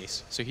completed on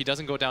Ace, so he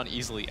doesn't go down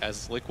easily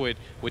as Liquid,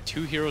 with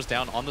 2 heroes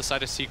down on the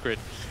side of Secret,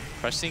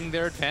 pressing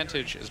their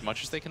advantage as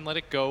much as they can let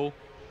it go.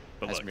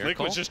 But look,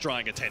 Liquid's just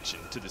drawing attention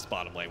to this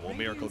bottom lane while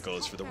Miracle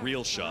goes for the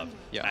real shove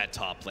at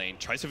top lane.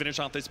 Tries to finish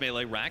off this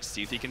melee Rax,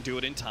 see if he can do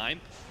it in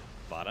time.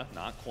 Vada,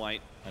 not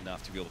quite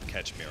enough to be able to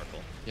catch Miracle.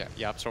 Yeah,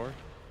 Yapsor.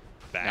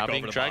 Back now over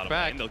being the dragged bottom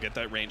back. lane. They'll get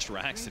that ranged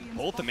Rax, and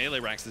both the melee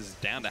Raxes is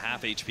down to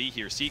half HP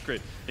here.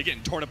 Secret, they're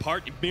getting torn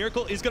apart.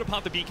 Miracle is going to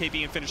pop the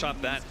BKB and finish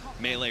off that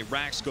melee.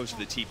 Rax goes for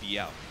the TP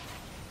out.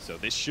 So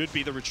this should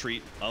be the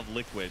retreat of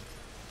Liquid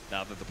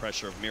now that the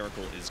pressure of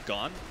Miracle is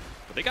gone.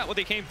 But they got what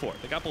they came for.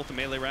 They got both the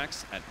melee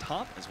Rax at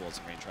top as well as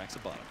the ranged Rax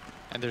at bottom.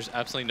 And there's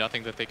absolutely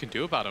nothing that they can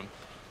do about him.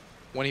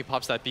 When he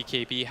pops that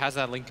BKB, has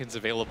that Linken's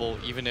available,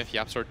 even if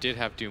Yapsor did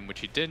have Doom,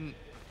 which he didn't.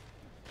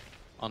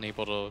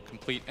 Unable to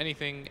complete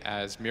anything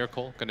as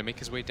Miracle going to make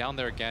his way down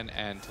there again,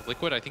 and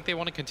Liquid, I think they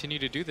want to continue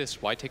to do this.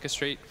 Why take a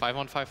straight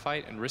 5-on-5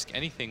 fight and risk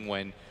anything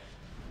when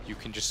you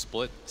can just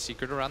split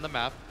Secret around the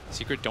map?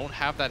 Secret don't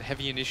have that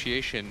heavy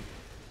initiation.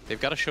 They've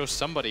got to show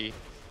somebody,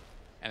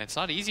 and it's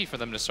not easy for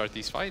them to start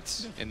these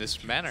fights in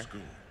this manner.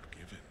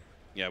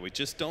 Yeah, we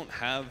just don't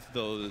have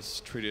those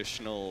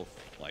traditional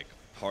like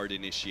hard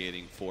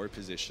initiating forward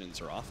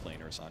positions or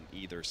offlaners on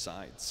either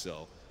side,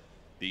 so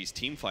these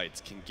team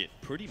fights can get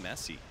pretty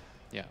messy.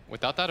 Yeah,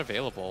 without that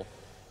available,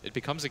 it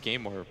becomes a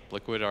game where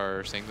Liquid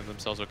are saying to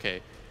themselves,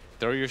 okay,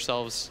 throw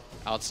yourselves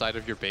outside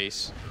of your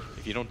base.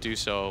 If you don't do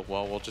so,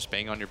 well, we'll just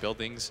bang on your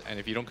buildings. And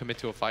if you don't commit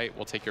to a fight,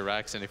 we'll take your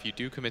Rax. And if you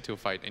do commit to a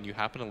fight and you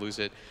happen to lose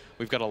it,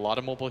 we've got a lot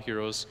of mobile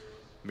heroes.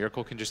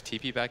 Miracle can just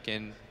TP back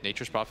in.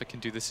 Nature's Prophet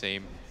can do the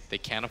same. They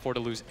can't afford to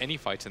lose any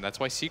fights, and that's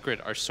why Secret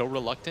are so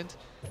reluctant.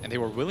 And they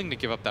were willing to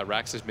give up that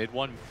Rax's mid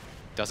one.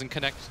 Doesn't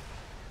connect.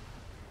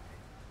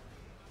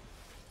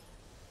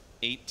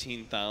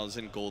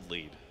 18,000 gold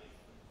lead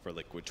for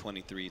Liquid,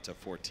 23 to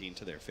 14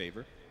 to their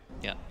favor.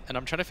 Yeah, and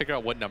I'm trying to figure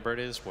out what number it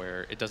is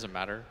where it doesn't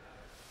matter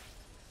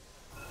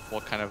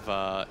what kind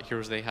of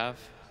heroes they have.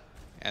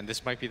 And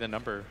this might be the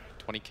number,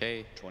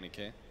 20K.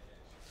 20K.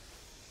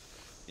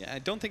 Yeah, I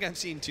don't think I've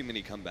seen too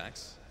many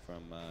comebacks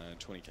from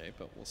 20K,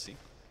 but we'll see.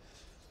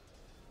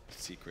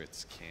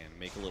 Secrets can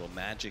make a little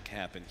magic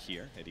happen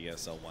here at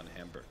ESL One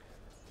Hamburg.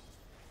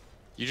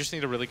 You just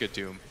need a really good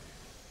Doom.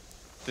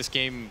 This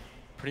game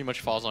pretty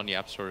much falls on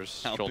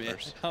Yapsor's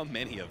shoulders. How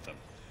many of them?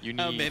 You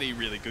need, how many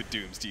really good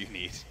Dooms do you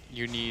need?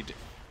 You need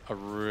a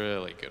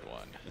really good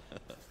one.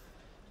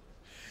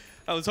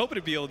 I was hoping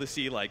to be able to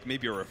see like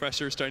maybe a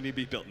refresher starting to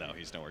be built. No,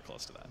 he's nowhere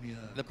close to that. Yeah.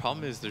 The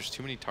problem is there's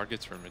too many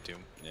targets for him to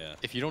Doom. Yeah.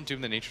 If you don't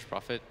Doom the Nature's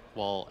Prophet,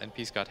 well,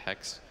 NP's got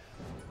Hex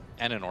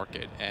and an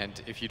Orchid.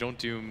 And if you don't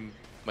Doom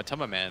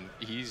Matama Man,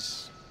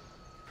 he's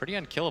pretty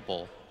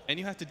unkillable. And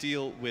you have to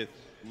deal with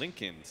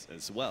Linken's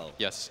as well.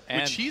 Yes.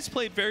 Which he's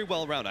played very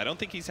well around. I don't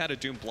think he's had a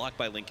Doom blocked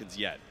by Linken's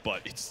yet,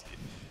 but it's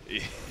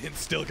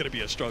still going to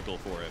be a struggle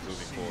for it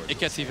moving forward. It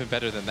gets even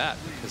better than that,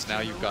 because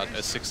now you've got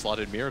a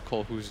 6-slotted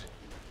Miracle who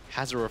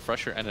has a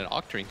refresher and an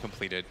Octarine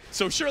completed.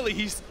 So surely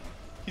he's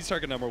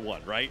target number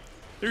 1, right?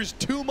 There's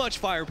too much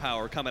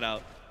firepower coming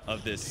out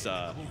of this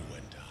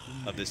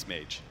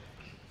mage.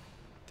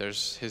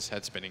 There's his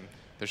head spinning.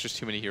 There's just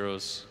too many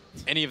heroes.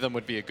 Any of them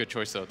would be a good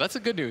choice, though. That's the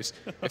good news.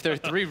 If there are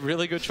 3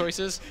 really good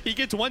choices, he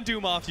gets 1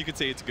 Doom off, you could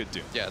say it's a good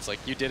Doom. Yeah, it's like,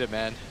 you did it,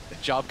 man.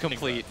 Job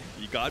complete.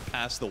 You got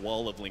past the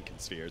wall of Lincoln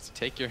Spheres.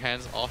 Take your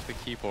hands off the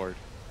keyboard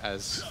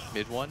as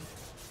mid one.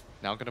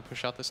 Now going to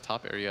push out this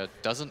top area.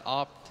 Doesn't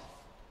opt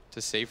to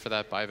save for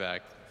that buyback.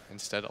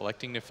 Instead,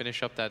 electing to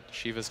finish up that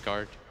Shiva's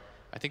guard.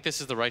 I think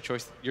this is the right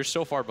choice. You're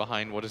so far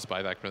behind. What does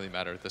buyback really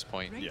matter at this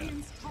point?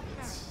 Radiant's top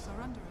barracks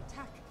are under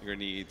attack. You're going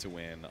to need to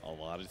win a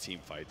lot of team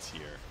fights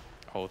here.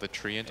 Oh, the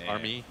Treant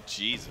army.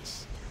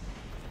 Jesus.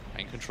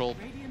 Mind control,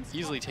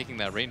 easily taking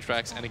that range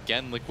racks. And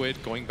again,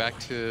 Liquid going back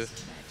to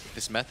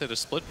this method of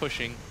split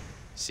pushing.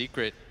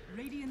 Secret.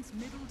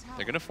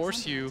 They're going to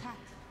force you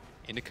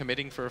into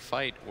committing for a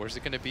fight. Where's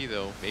it going to be,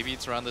 though? Maybe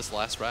it's around this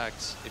last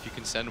racks. If you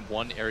can send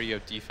one area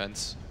of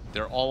defense.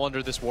 They're all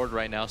under this ward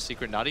right now.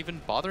 Secret not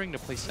even bothering to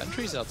place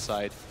sentries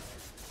outside.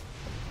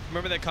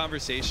 Remember that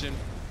conversation?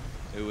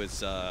 It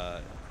was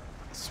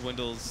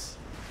Swindles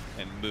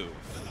and Moo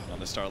on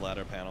the Star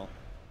Ladder panel.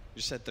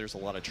 You said there's a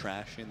lot of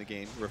trash in the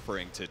game,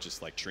 referring to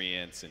just like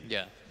treants and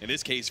in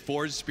this case,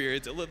 Forge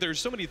Spirits. There's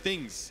so many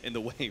things in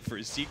the way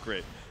for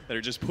Secret that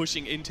are just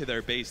pushing into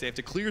their base. They have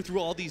to clear through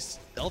all this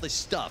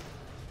stuff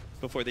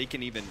before they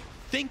can even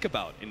think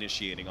about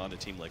initiating onto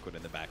Team Liquid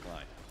in the back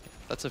line.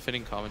 That's a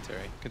fitting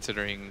commentary,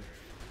 considering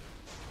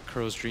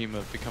Kuro's dream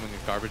of becoming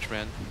a garbage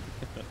man.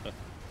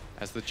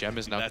 As the gem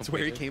is now That's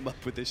completed. where he came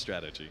up with this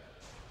strategy.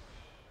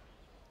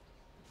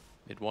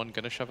 Mid one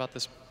gonna shove out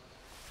this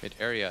mid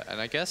area, and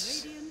I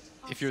guess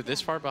if you're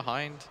this far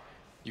behind,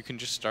 you can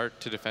just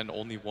start to defend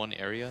only one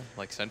area,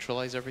 like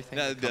centralize everything.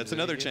 That's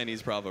another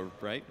Chinese proverb,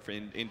 right?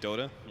 In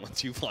Dota,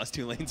 once you've lost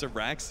 2 lanes of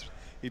racks,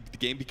 the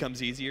game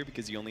becomes easier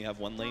because you only have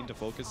 1 lane to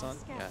focus on.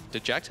 Yeah.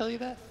 Did Jack tell you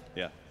that?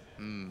 Yeah.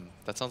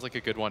 That sounds like a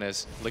good one.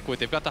 As Liquid,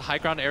 they've got the high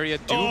ground area.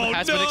 Doom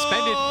has been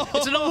expended.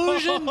 It's an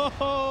illusion.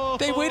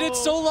 They waited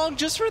so long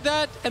just for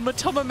that, and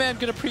Matoma Man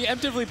gonna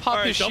preemptively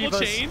pop his double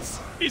Shivas. chains.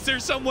 Is there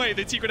some way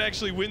that Secret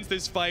actually wins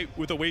this fight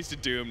with a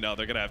wasted Doom? No,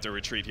 they're gonna have to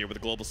retreat here with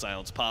a Global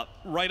Silence pop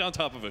right on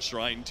top of a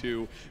Shrine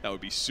too. That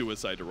would be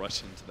suicide to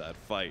rush into that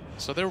fight.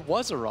 So there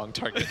was a wrong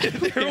target.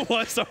 There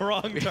was a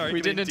wrong target.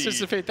 We didn't indeed.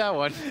 anticipate that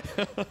one.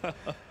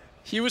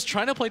 He was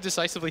trying to play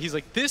decisively. He's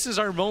like, this is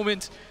our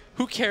moment.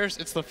 Who cares?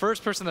 It's the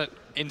first person that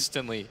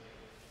instantly.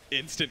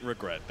 Instant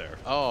regret there.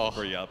 Oh.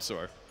 For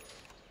Yapsor.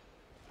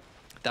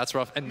 That's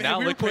rough. And Man, now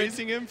we were Liquid.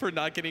 praising him for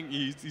not getting.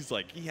 He's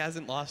like, he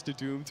hasn't lost a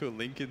Doom to a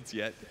Lincoln's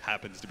yet.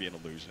 Happens to be an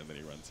illusion that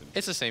he runs into.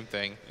 It's the same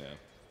thing. Yeah.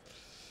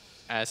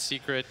 As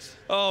Secret.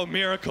 Oh,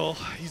 Miracle.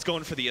 He's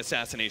going for the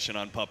assassination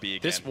on Puppy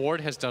again. This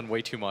ward has done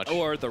way too much.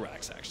 Or the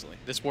racks, actually.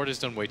 This ward has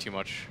done way too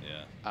much.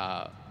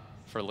 Yeah.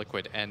 For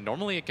Liquid. And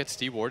normally it gets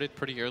dewarded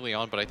pretty early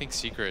on, but I think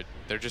Secret,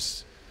 they're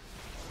just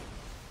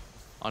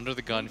under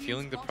the gun,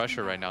 feeling the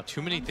pressure right now.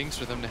 Too many things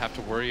for them to have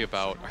to worry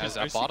about. As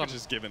at bottom,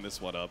 just giving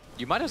this one up.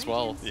 You might as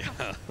well. Yeah.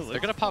 They're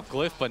gonna pop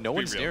Glyph, but no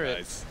one's near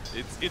it.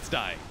 It's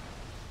dying.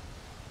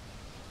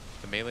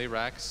 The melee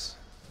racks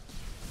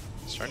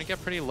starting to get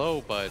pretty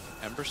low, but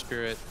Ember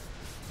Spirit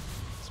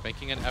is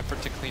making an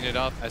effort to clean it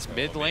up. As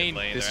mid lane,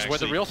 this is where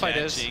the real fight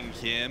is.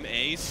 Him,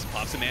 Ace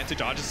pops a Manta,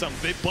 dodges some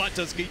big butt,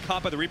 does get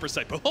caught by the Reaper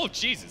sight. But oh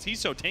Jesus, he's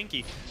so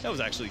tanky. That was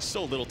actually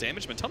so little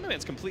damage. But Tumble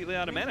Man's completely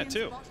out of mana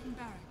too.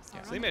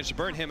 So they managed to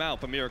burn him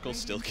out, but Miracle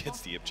still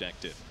gets the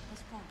objective.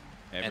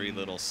 Every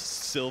little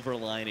silver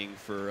lining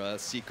for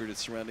Secret is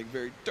surrounding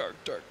very dark,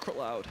 dark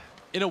cloud.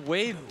 In a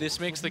way, this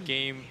makes the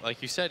game,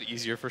 like you said,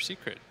 easier for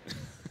Secret.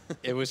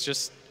 It was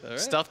just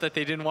stuff that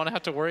they didn't want to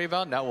have to worry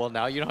about.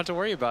 Now you don't have to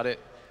worry about it.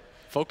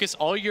 Focus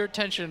all your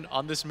attention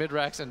on this mid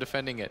racks and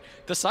defending it.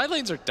 The side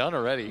lanes are done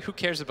already. Who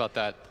cares about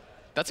that?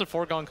 That's a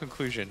foregone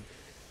conclusion.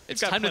 It's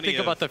time to think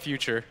about the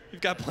future.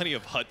 You've got plenty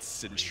of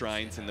huts and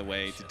shrines in the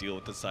way to deal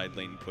with the side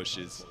lane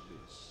pushes.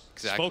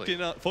 Exactly.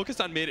 Focus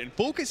on mid and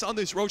focus on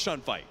this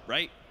Roshan fight,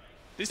 right?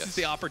 This is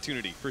the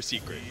opportunity for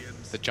Secret.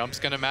 The jump's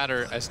going to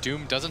matter as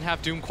Doom doesn't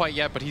have Doom quite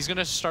yet, but he's going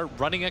to start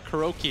running at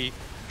Kuroki,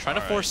 trying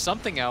to force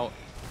something out.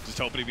 Just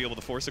hoping to be able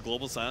to force a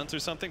global silence or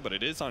something, but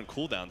it is on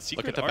cooldown.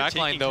 Secret Look at the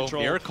backline though.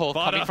 Control. Miracle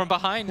coming from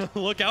behind.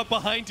 Look out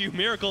behind you,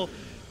 Miracle.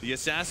 The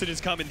assassin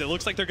is coming. It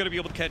looks like they're going to be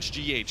able to catch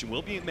GH, and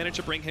will manage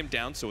to bring him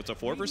down. So it's a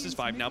 4 versus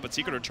 5 now, but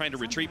Secret are trying to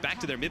retreat back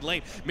to their mid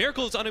lane.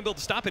 Miracle is unable to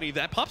stop any of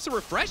that. Pops a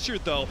refresher,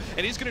 though,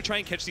 and he's going to try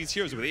and catch these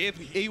heroes with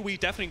AoE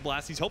Deafening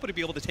Blast. He's hoping to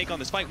be able to take on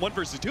this fight 1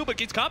 versus 2, but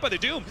gets caught by the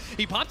Doom.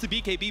 He pops the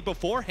BKB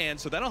beforehand,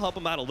 so that'll help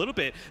him out a little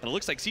bit. And it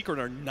looks like Secret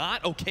are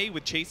not okay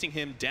with chasing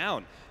him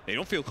down. They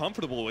don't feel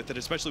comfortable with it,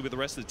 especially with the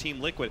rest of the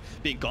Team Liquid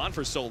being gone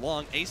for so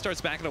long. Ace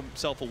starts backing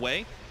himself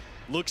away.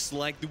 Looks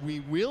like we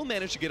will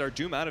manage to get our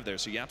Doom out of there,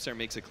 so Yapsar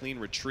makes a clean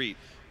retreat.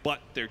 But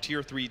their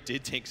tier 3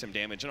 did take some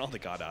damage, and all they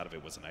got out of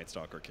it was a Night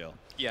Stalker kill.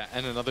 Yeah,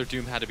 and another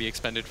Doom had to be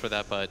expended for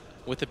that, but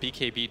with the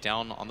BKB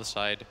down on the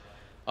side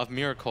of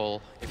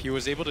Miracle, if he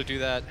was able to do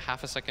that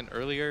half a second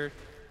earlier,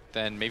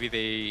 then maybe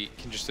they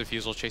can just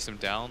defusal chase him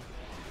down.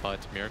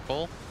 But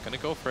Miracle gonna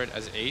go for it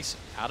as Ace,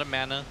 out of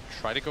mana,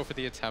 try to go for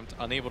the attempt,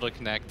 unable to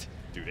connect.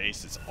 Dude,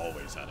 Ace is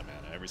always out of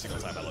mana every single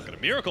time I look at him.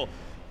 Miracle,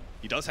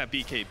 he does have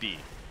BKB.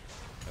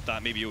 I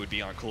thought maybe it would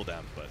be on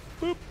cooldown, but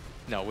boop.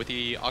 No, with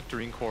the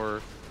Octarine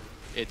Core,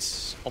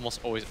 it's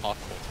almost always off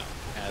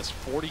cooldown. As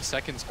 40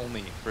 seconds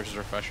only versus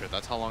Refresher.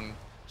 That's how long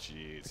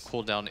the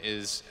cooldown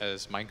is,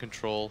 as Mind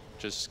Control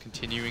just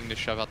continuing to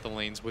shove out the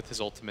lanes with his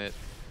ultimate.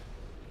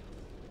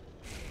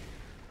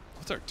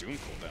 What's our Doom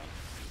cooldown?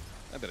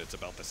 I bet it's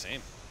about the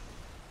same.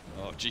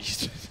 Oh,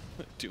 jeez.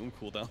 Doom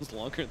cooldown's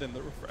longer than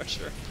the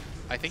Refresher.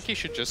 I think he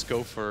should just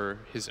go for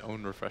his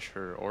own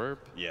Refresher orb.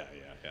 Yeah.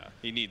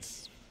 He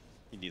needs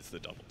the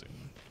double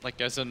Doom. Like,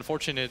 as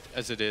unfortunate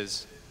as it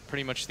is,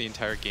 pretty much the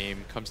entire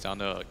game comes down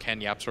to can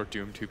YapzOr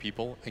Doom 2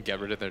 people and get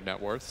rid of their net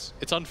worths.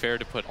 It's unfair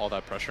to put all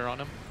that pressure on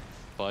him,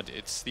 but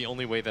it's the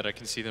only way that I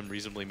can see them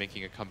reasonably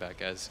making a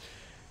comeback. As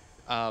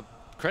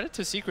credit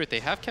to Secret, they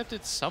have kept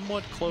it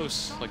somewhat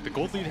close. Like, the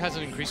gold lead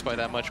hasn't increased by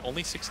that much,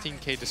 only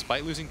 16K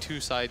despite losing 2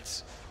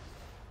 sides.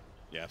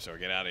 YapzOr,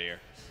 get out of here.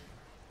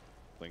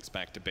 Links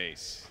back to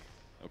base.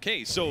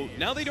 Okay, so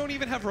now they don't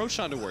even have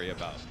Roshan to worry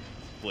about.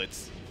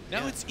 Blitz.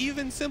 Now it's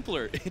even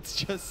simpler. It's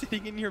just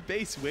sitting in your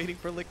base waiting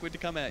for Liquid to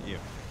come at you.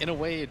 In a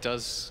way, it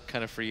does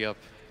kind of free up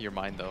your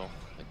mind, though.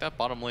 Like, that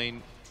bottom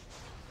lane,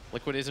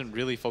 Liquid isn't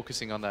really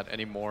focusing on that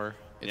anymore.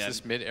 It's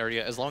this mid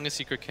area. As long as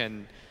Secret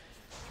can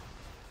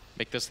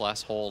make this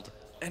last hold.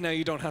 And now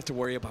you don't have to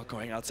worry about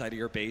going outside of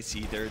your base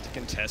either to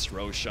contest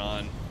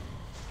Roshan.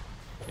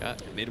 Yeah.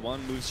 Mid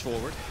one moves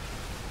forward.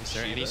 Is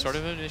there any sort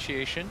of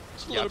initiation?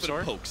 Just a little bit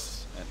of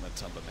pokes at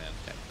Matumba Man.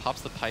 Yeah,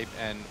 pops the pipe,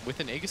 and with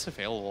an Aegis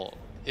available,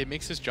 it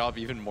makes his job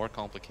even more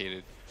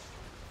complicated.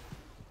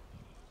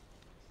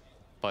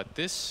 But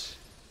this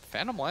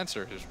Phantom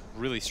Lancer is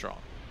really strong.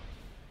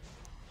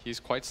 He's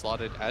quite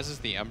slotted, as is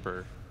the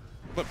Emperor.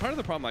 But part of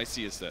the problem I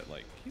see is that,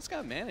 like, he's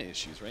got mana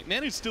issues, right?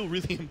 Mana is still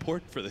really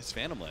important for this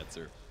Phantom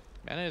Lancer.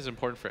 Mana is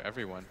important for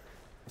everyone.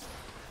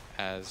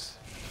 As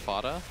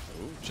Fada.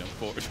 Oh, jump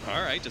forward.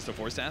 All right, just a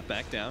force half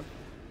back down.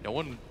 No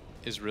one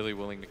is really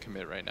willing to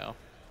commit right now.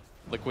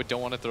 Liquid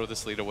don't want to throw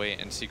this lead away,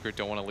 and Secret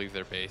don't want to leave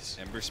their base.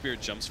 Ember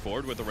Spirit jumps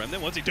forward with the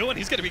Remnant. What's he doing?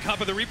 He's going to be caught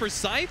by the Reaper's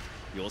Scythe.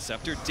 Yule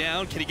Scepter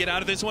down. Can he get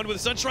out of this one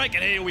with a Sunstrike?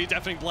 And AoE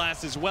deafening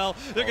blast as well.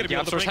 They're going to be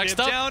able to bring him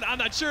down. I'm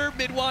not sure.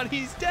 Mid one,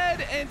 he's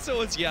dead, and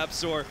so is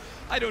YapzOr.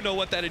 I don't know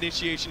what that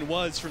initiation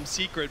was from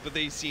Secret, but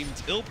they seemed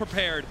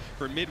ill-prepared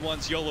for mid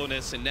one's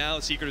YOLO-ness, and now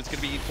Secret is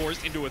going to be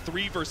forced into a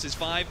 3 versus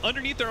 5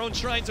 underneath their own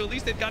shrine, so at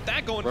least they've got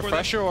that going for them.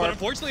 But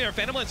unfortunately, our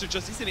Phantom Lancer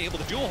just isn't able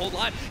to do a whole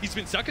lot. He's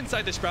been stuck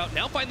inside the Sprout,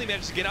 now finally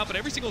managed to get out, but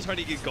every single turn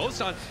he gets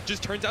Ghost on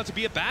just turns out to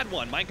be a bad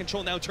one. Mind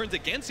Control now turns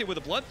against him with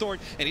a Bloodthorn,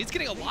 and he's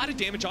getting a lot of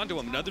damage onto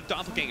him. Another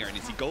Doppelganger, and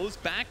as he goes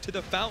back to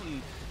the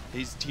Fountain,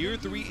 his tier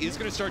 3 is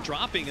going to start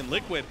dropping, and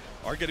Liquid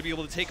are going to be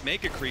able to take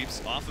Mega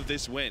Creeps off of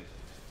this win.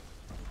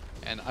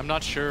 And I'm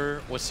not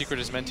sure what Secret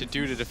is meant to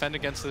do to defend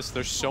against this.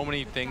 There's so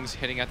many things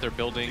hitting at their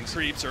buildings. The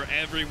creeps are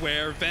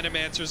everywhere.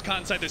 Venomancer's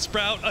caught inside the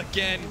Sprout.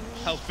 Again,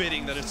 how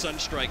fitting that a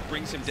Sunstrike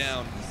brings him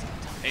down.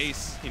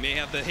 Ace, he may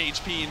have the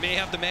HP, he may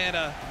have the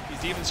mana.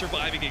 He's even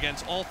surviving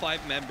against all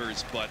 5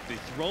 members, but the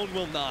throne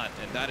will not,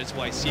 and that is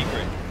why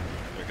Secret,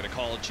 they're going to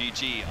call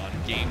GG on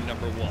game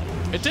number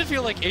 1. It did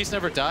feel like Ace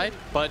never died,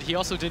 but he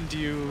also didn't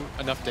do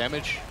enough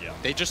damage. Yeah.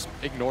 They just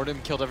ignored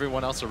him, killed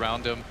everyone else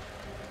around him,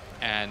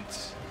 and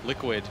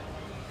Liquid.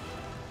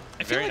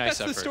 I feel like that's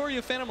the story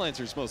of Phantom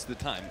Lancers most of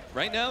the time.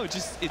 Right now, it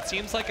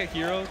seems like a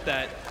hero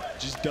that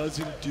just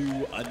doesn't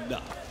do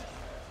enough.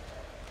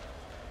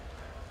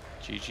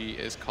 GG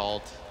is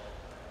called.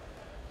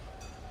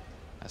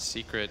 A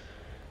Secret.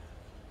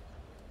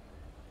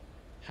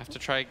 Have to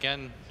try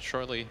again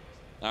shortly.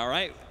 All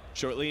right,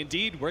 shortly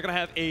indeed. We're going to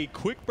have a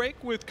quick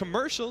break with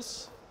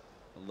commercials.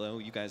 Although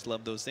you guys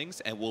love those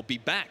things, and we'll be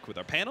back with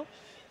our panel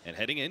and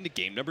heading into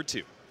game number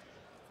 2.